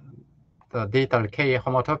the digital K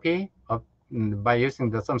homotopy by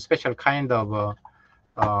using some special kind of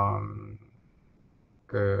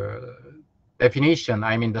definition.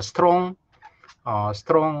 I mean the strong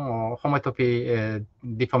homotopy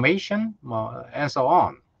deformation and so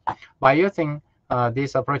on. By using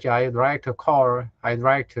this approach, I'd like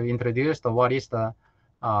to introduce what is the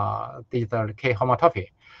digital K homotopy.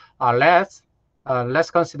 Let's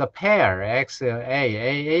consider pair X A.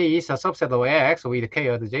 A is a subset of X with K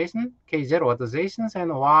adjacent, K0 adjacent,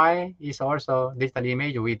 and Y is also digital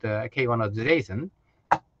image with K1 adjacent.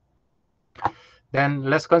 Then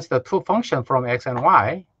let's consider two functions from X and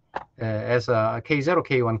Y as a K0,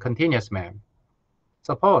 K1 continuous map.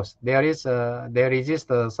 Suppose there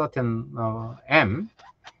exists a certain M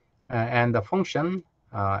and the function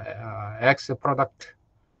X product,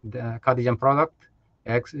 the Cartesian product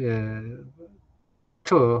X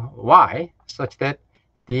to Y, such that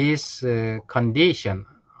this condition,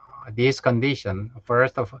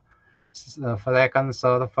 first of second,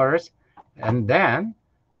 third, first, and then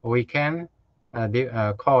we can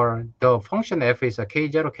call the function f is a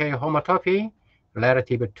K0 K homotopy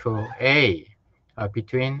relative to A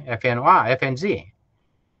between f and Y, f and G,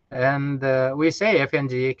 and we say f and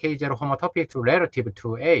G K0 homotopy to relative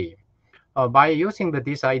to A. By using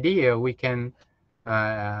this idea, we can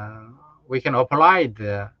apply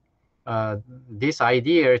this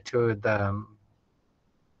idea to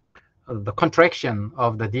the contraction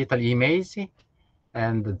of the digital image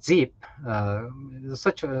and the zip,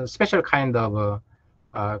 such a special kind of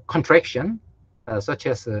contraction, such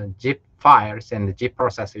as zip files and zip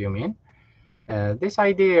processor, you mean. This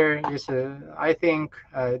idea is, I think,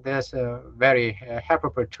 that's very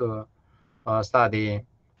helpful to study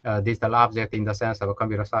digital object in the sense of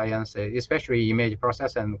computer science, especially image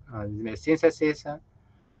process and image synthesis,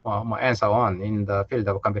 and so on in the field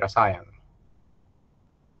of computer science.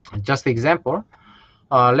 Just example,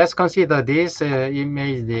 let's consider this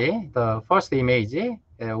image, the first image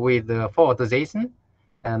with 4 adjacent,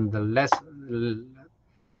 and let's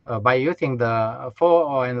by using the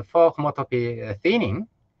 4 and 4 homotopy thinning.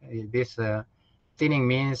 This thinning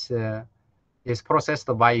means is processed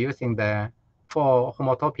by using the 4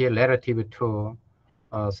 homotopy relative to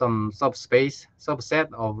some subset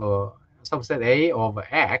A of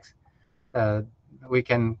X. We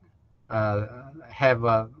can have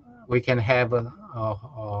 4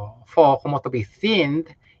 homotopy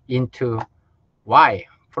thinned into Y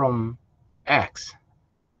from X.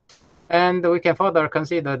 And we can further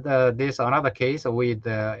consider this another case with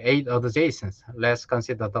 8 adjacents. Let's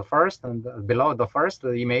consider the first and below the first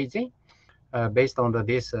image. Based on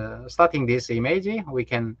this, starting this image, we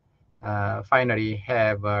can finally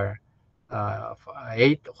have 8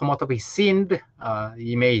 homotopy thinned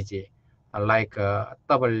image, like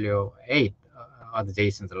W8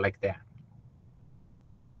 adjacent, like that.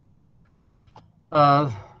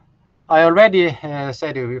 I already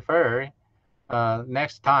said it before.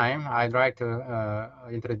 Next time, I'd like to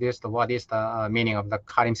introduce what is the meaning of the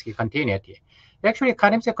Karimsky continuity. Actually,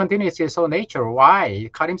 Karimsky continuity is so natural. Why?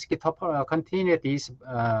 Karimsky continuity is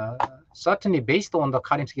certainly based on the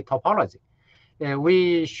Karimsky topology.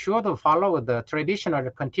 We should follow the traditional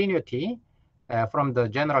continuity from the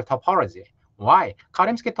general topology. Why?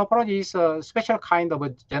 Karimsky topology is a special kind of a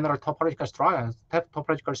general topological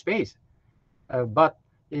space. But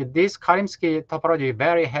this Karimsky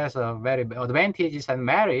topology has a very advantages and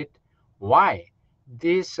merit. Why?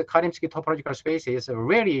 This Karimsky topological space is a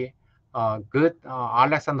really good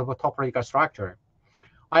Alexander topological structure.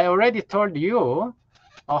 I already told you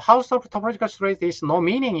how topological space is no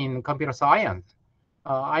meaning in computer science.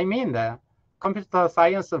 I mean, the computer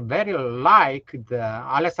science very like the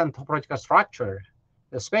Alexander topological structure,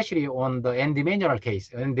 especially on the n-dimensional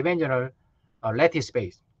case, n-dimensional lattice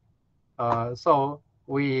space. So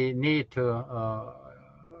we need to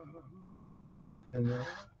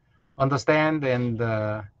understand and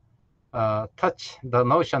touch the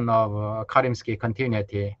notion of Karimsky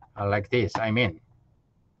continuity like this. I mean,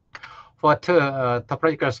 for two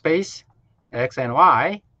topological space, X and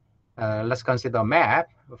Y, let's consider a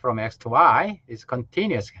map from X to Y is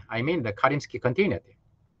continuous. I mean, the Karimsky continuity.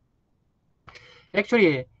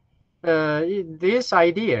 Actually, this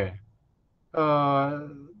idea,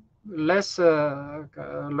 let's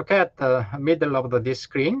look at the middle of this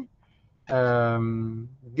screen.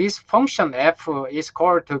 This function f is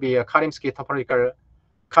called to be a Karimsky topological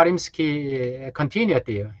Karimsky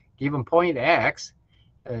continuity given point x.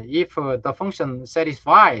 If the function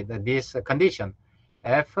satisfies this condition,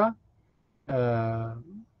 f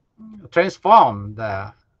transform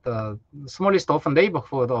the smallest open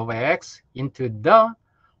neighborhood of x into the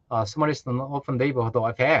smallest open neighborhood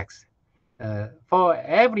of x. For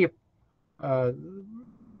every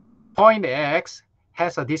point x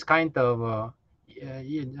has this kind of,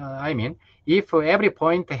 I mean, if every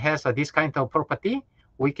point has this kind of property,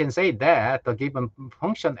 we can say that the given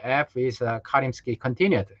function f is Karimsky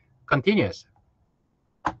continuous.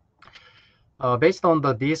 Based on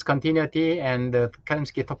the discontinuity and the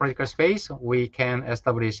Karimsky topological space, we can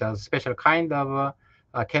establish a special kind of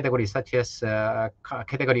category, such as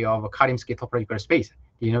category of Karimsky topological space,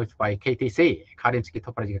 denoted by KTC, Karimsky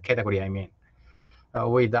topological category, I mean,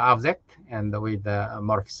 with the object and with the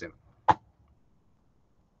morphism.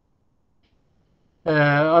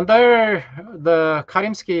 Under the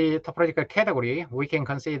Karimsky topological category, we can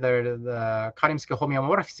consider the Karimsky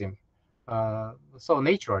homeomorphism. So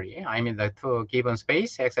naturally, I mean, the two given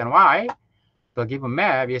space, X and Y, the given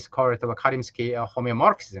map is called the Karimsky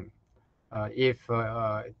homeomorphism. If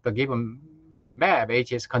the given map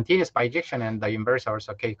H is continuous bijection and the inverse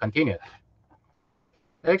also continuous.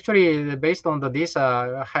 Actually, based on this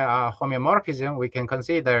homeomorphism, we can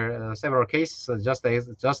consider several cases,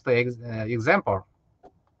 just example.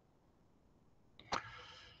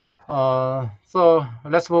 So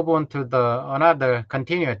let's move on to another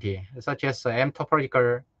continuity, such as M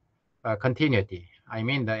topological continuity. I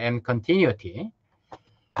mean the M continuity.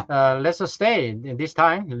 Let's stay this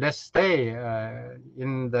time. Let's stay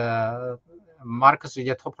in the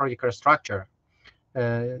Marcus-Ije topological structure.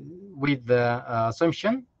 With the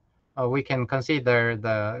assumption, we can consider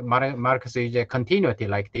the Marcus-Ije continuity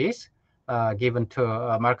like this, given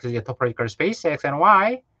to Marcus-Ije topological space X and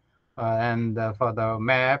Y. And for the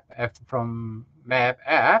map f from map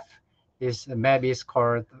f, map is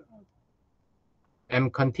called M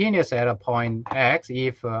continuous at a point x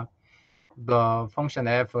if the function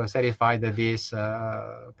f satisfies this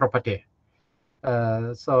property.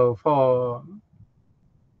 So for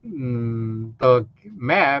the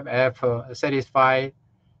map f satisfy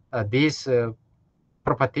this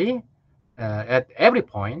property at every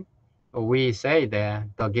point, we say that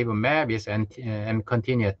the given map is M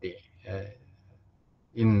continuity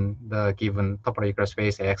in the given topological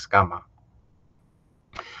space X gamma.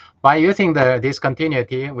 By using this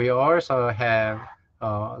continuity, we also have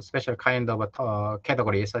a special kind of a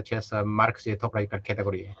category, such as a Marx-Ije topological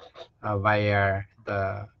category, via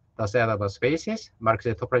the set of spaces,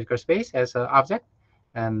 Marx-Ije topological space as an object,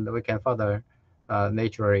 and we can further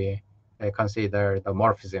naturally consider the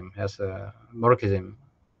morphism as a morphism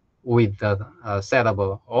with the set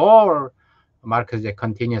of or Marx-Ije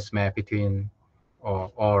continuous map between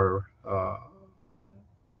or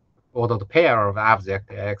ordered pair of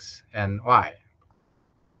object X and Y.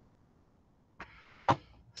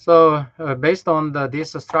 So based on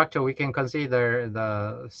this structure, we can consider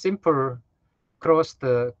the simple closed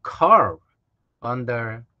curve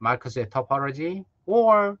under Marcus-Ije topology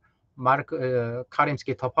or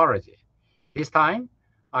Karimsky topology. This time,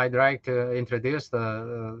 I'd like to introduce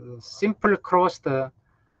the simple closed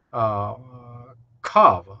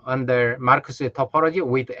curve under Marcus-Ije topology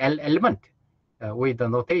with L element, with the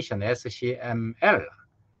notation SCML.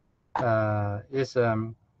 Is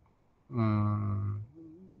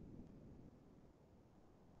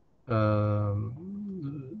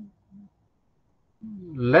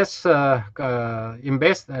let's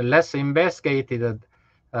investigated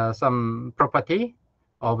some property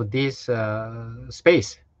of this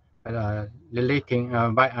space relating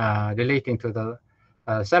to the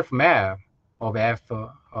self-map of F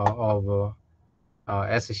of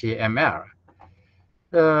SCMR.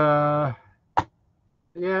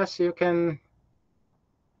 Yes, you can.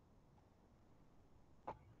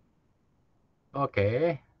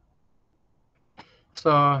 Okay.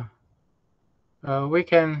 So we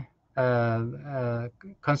can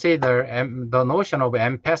consider the notion of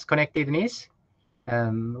M-path connectedness.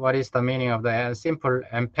 And what is the meaning of the simple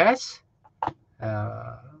M-path?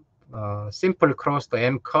 Simple cross the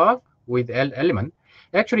M curve with L element.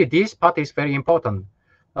 Actually, this part is very important.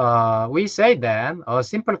 We say that a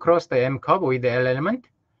simple cross the M curve with the L element,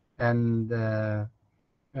 and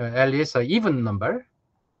L is an even number.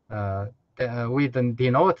 We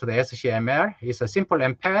denote the SCMR is a simple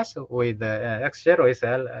M-path with x0 is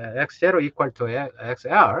L, x0 equal to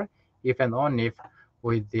xr if and only if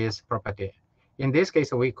with this property. In this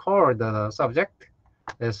case, we call the subject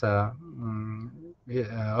as a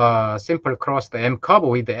simple cross the M curve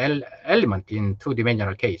with the L element in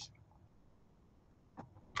two-dimensional case.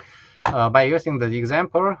 By using the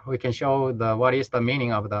example, we can show what is the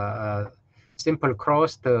meaning of the simple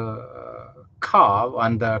crossed curve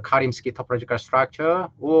on the Karimsky topological structure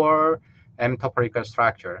or M topological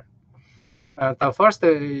structure. The first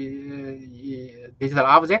digital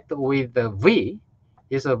object with the V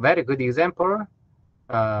is a very good example.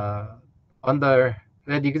 Under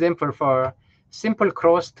the example for simple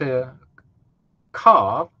crossed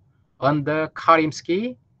curve on the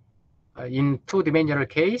Karimsky in two-dimensional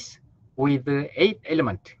case with 8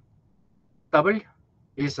 element. Double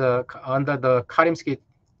is under the Karimsky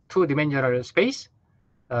two-dimensional space.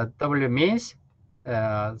 W means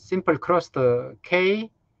simple crossed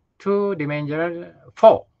K two-dimensional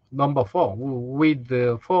 4, number 4 with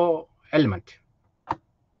 4 element.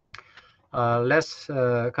 Let's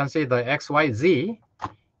consider X, Y, Z.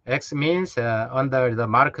 X means under the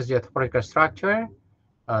Marcus topological structure.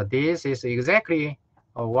 This is exactly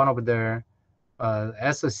one of the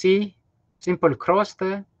SC simple crossed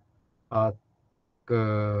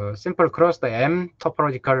M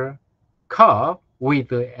topological curve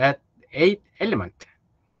with at 8 element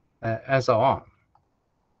and so on.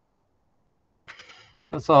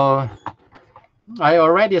 So I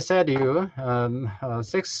already said you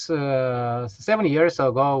 7 years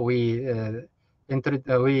ago we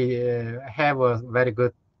have a very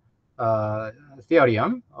good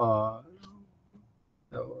theorem.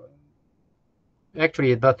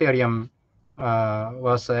 Actually, the theorem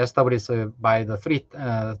was established by the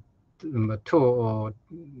two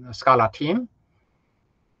Scala team.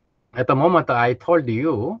 At the moment, I told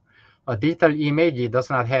you a digital image does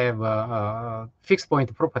not have a fixed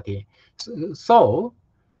point property. So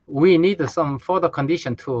we need some further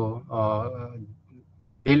condition to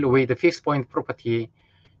deal with the fixed point property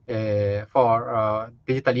for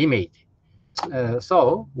digital image.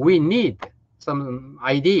 So we need some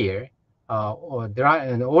idea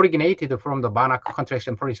originated from the Banach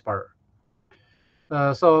contraction principle.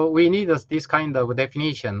 So we need this kind of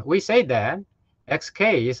definition. We say that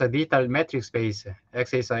xk is a digital metric space,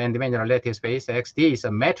 x is an n-dimensional lattice space, xd is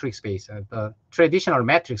a metric space, the traditional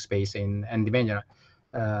metric space in n-dimensional.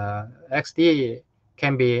 Xd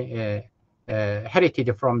can be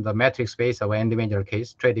heritage from the metric space of n-dimensional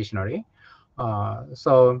case traditionally.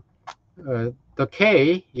 So the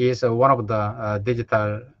K is one of the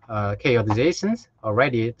digital K adjacencies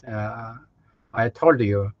already. I told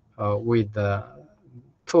you with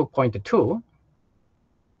 2.2.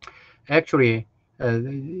 Actually,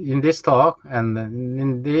 in this talk and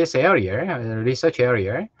in this area, research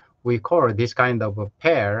area, we call this kind of a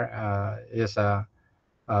pair is a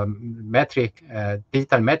metric,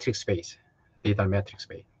 digital metric space,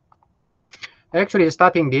 Actually,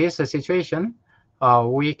 starting this situation,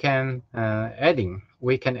 we can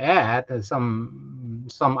add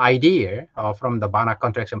some idea from the Banach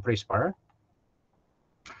contraction principle,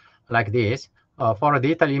 like this. For a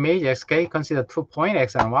digital image, xk consider 2 points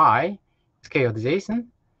x and y, k adjacent.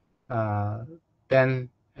 Then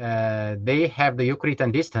they have the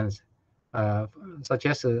Euclidean distance, such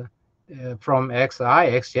as from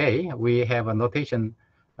xi, xj. We have a notation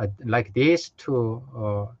like this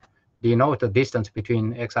to denote the distance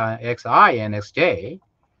between xi and xj.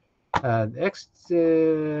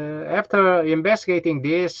 After investigating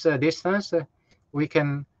this distance, we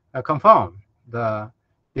can confirm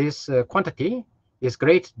this quantity is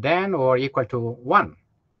greater than or equal to 1,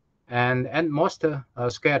 and most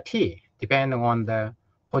square t, depending on the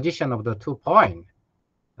position of the 2 points.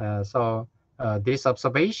 So this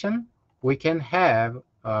observation, we can have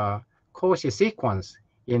Cauchy sequence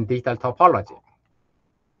in digital topology.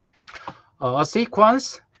 A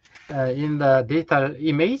sequence in the digital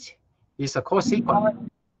image is a Cauchy sequence.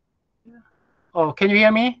 Oh, can you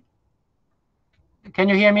hear me? Can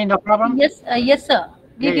you hear me? No problem? Yes, yes, sir.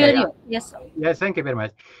 We hear you. Yes, sir. Yes, thank you very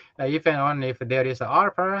much. If and only if there is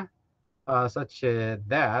alpha such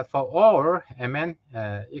that for all Mn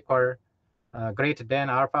equal greater than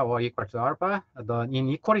alpha or equal to alpha, the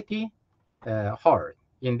inequality hold.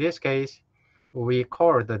 In this case, we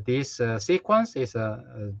call this sequence is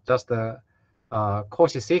just a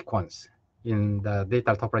Cauchy sequence in the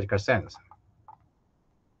digital topological sense.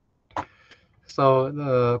 So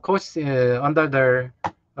the Cauchy, under the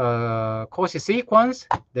Cauchy sequence,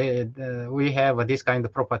 we have this kind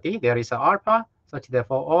of property. There is alpha such that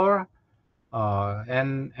for all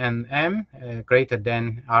n and m greater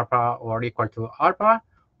than alpha or equal to alpha,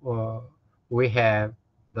 we have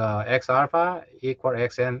the x alpha equal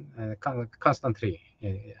xn constantly.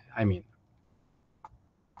 I mean,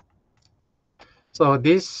 so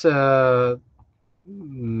this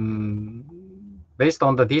based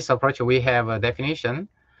on this approach, we have a definition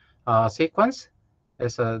sequence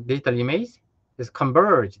as a digital image is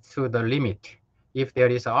converged to the limit if there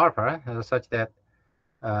is alpha such that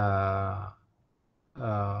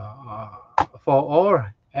for all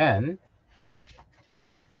n.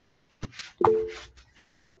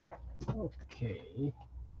 Okay.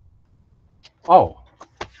 Oh,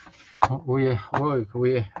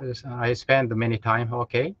 I spent many time.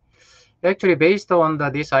 Okay. Actually, based on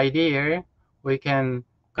this idea, we can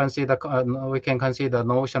consider the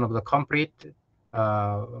notion of the complete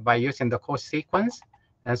by using the Cauchy sequence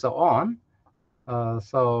and so on.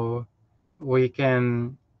 So we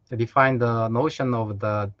can define the notion of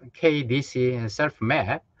the KDC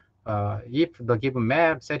self-map if the given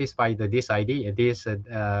map satisfies this idea, this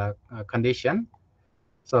condition.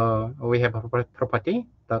 So we have a property.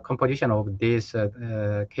 The composition of this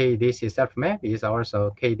KDC self-map is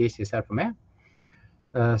also KDC self-map.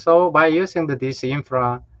 So by using this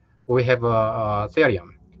infra, we have a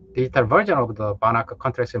theorem, digital version of the Banach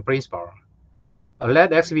contraction principle.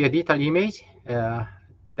 Let X be a digital image,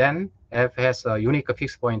 then F has a unique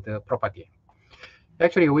fixed point property.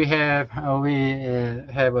 Actually, we have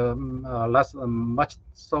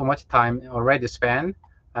so much time already spent.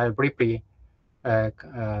 I'll briefly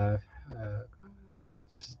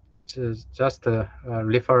just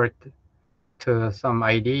refer to some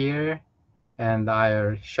idea, and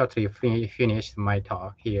I'll shortly finish my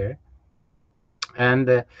talk here.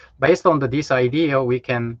 And based on this idea, we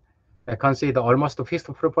can consider almost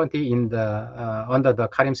fixed property in the under the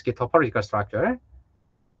Karimsky topological structure.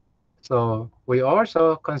 So we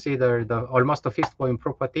also consider the almost fixed point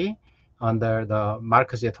property under the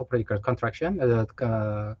Markov topological contraction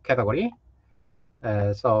category.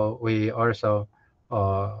 So we also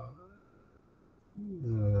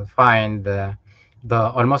find the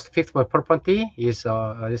almost fixed point property is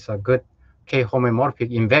a good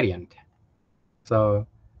K-homomorphic invariant. So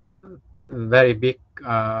very big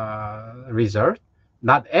result.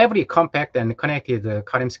 Not every compact and connected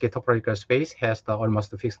Karimsky topological space has the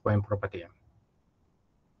almost fixed point property.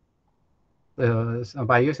 So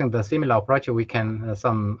by using the similar approach, we can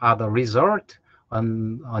some other result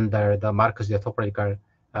under the Markov topological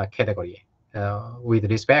category with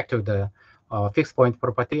respect to the fixed point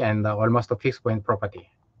property and almost fixed point property.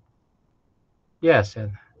 Yes,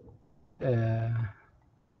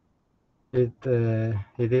 it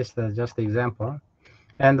is just an example,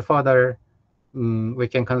 and further we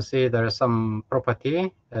can consider some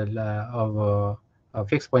property of a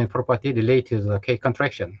fixed point property related to the K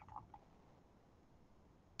contraction.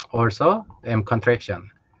 Also, M contraction.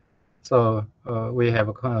 So we have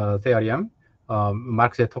a theorem.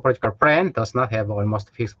 Markov topological plane does not have almost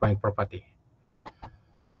fixed point property.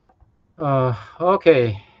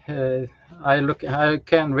 Okay, I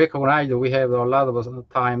can recognize we have a lot of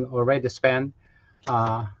time already spent.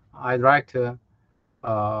 I'd like to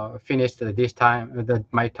finish this time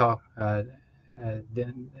my talk at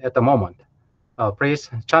the moment. Please,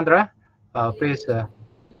 Chandra, please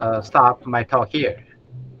stop my talk here.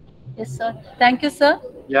 Yes, sir. Thank you, sir.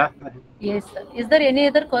 Yeah. Yes, sir. Is there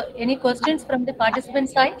any questions from the participant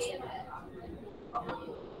side?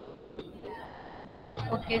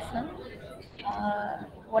 Okay, sir.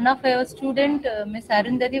 One of our student, Miss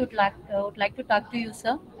Arundhati, would like to talk to you,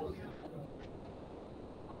 sir.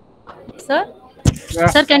 Sir? Yeah.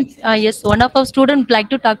 Sir, yes, one of our student would like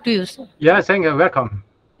to talk to you, sir. Yeah, thank you. Welcome.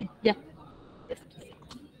 Yeah.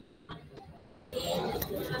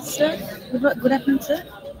 Sir, good afternoon, sir.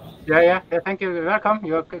 Yeah. Thank you. Welcome.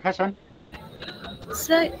 Your question.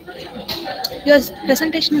 Sir, your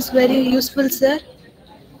presentation is very useful, sir.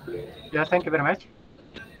 Yeah, thank you very much.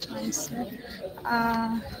 Yes, sir.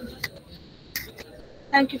 Uh,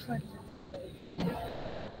 Thank you for.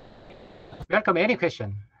 Welcome. Any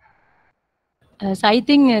question? So I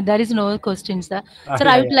think there is no questions, sir. Sir,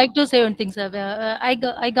 Yeah, I would like to say one thing, sir. I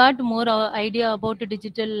got more idea about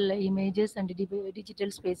digital images and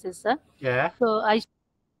digital spaces, sir. Yeah. So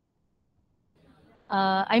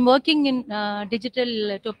I'm working in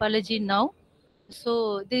digital topology now.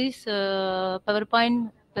 So this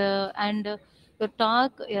PowerPoint and your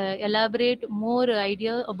talk elaborate more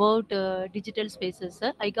idea about digital spaces,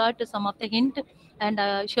 sir. I got some of the hint, and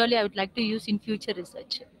surely I would like to use in future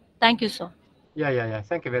research. Thank you, sir. Yeah.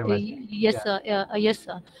 Thank you very much. Yes, sir. Yes,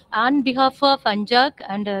 sir. On behalf of ANJAC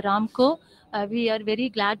and Ramco, we are very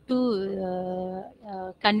glad to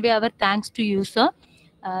convey our thanks to you, sir.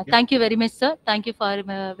 Thank you very much, sir. Thank you for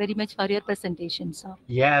very much for your presentation, sir.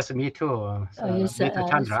 Yes, me too. Yes, Me too,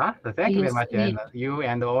 Chandra. So thank you very yes, much, and you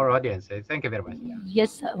and our audience. Thank you very much.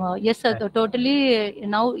 Yes, yes, sir. Totally.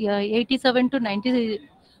 Now, 87 to 90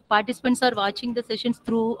 participants are watching the sessions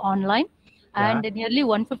through online, and nearly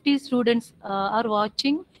 150 students are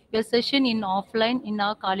watching your session in offline in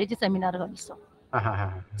our college seminar also.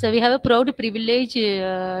 So we have a proud privilege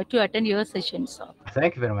to attend your sessions, sir.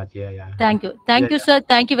 Thank you very much. Yeah. Thank you, sir.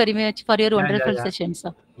 Thank you very much for your wonderful session,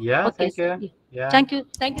 sir. Yeah, Okay, thank you. Yeah. Thank you,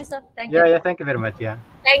 sir. Thank you. Yeah, thank you very much. Yeah.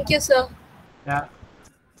 Thank you, sir. Yeah.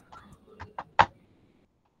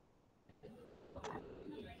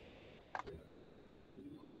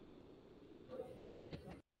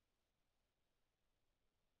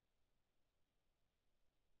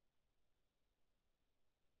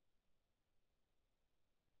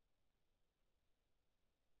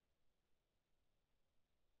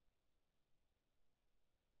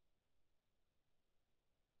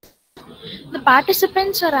 The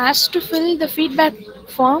participants are asked to fill the feedback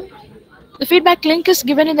form. The feedback link is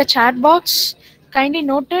given in the chat box. Kindly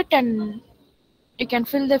note it and you can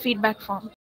fill the feedback form.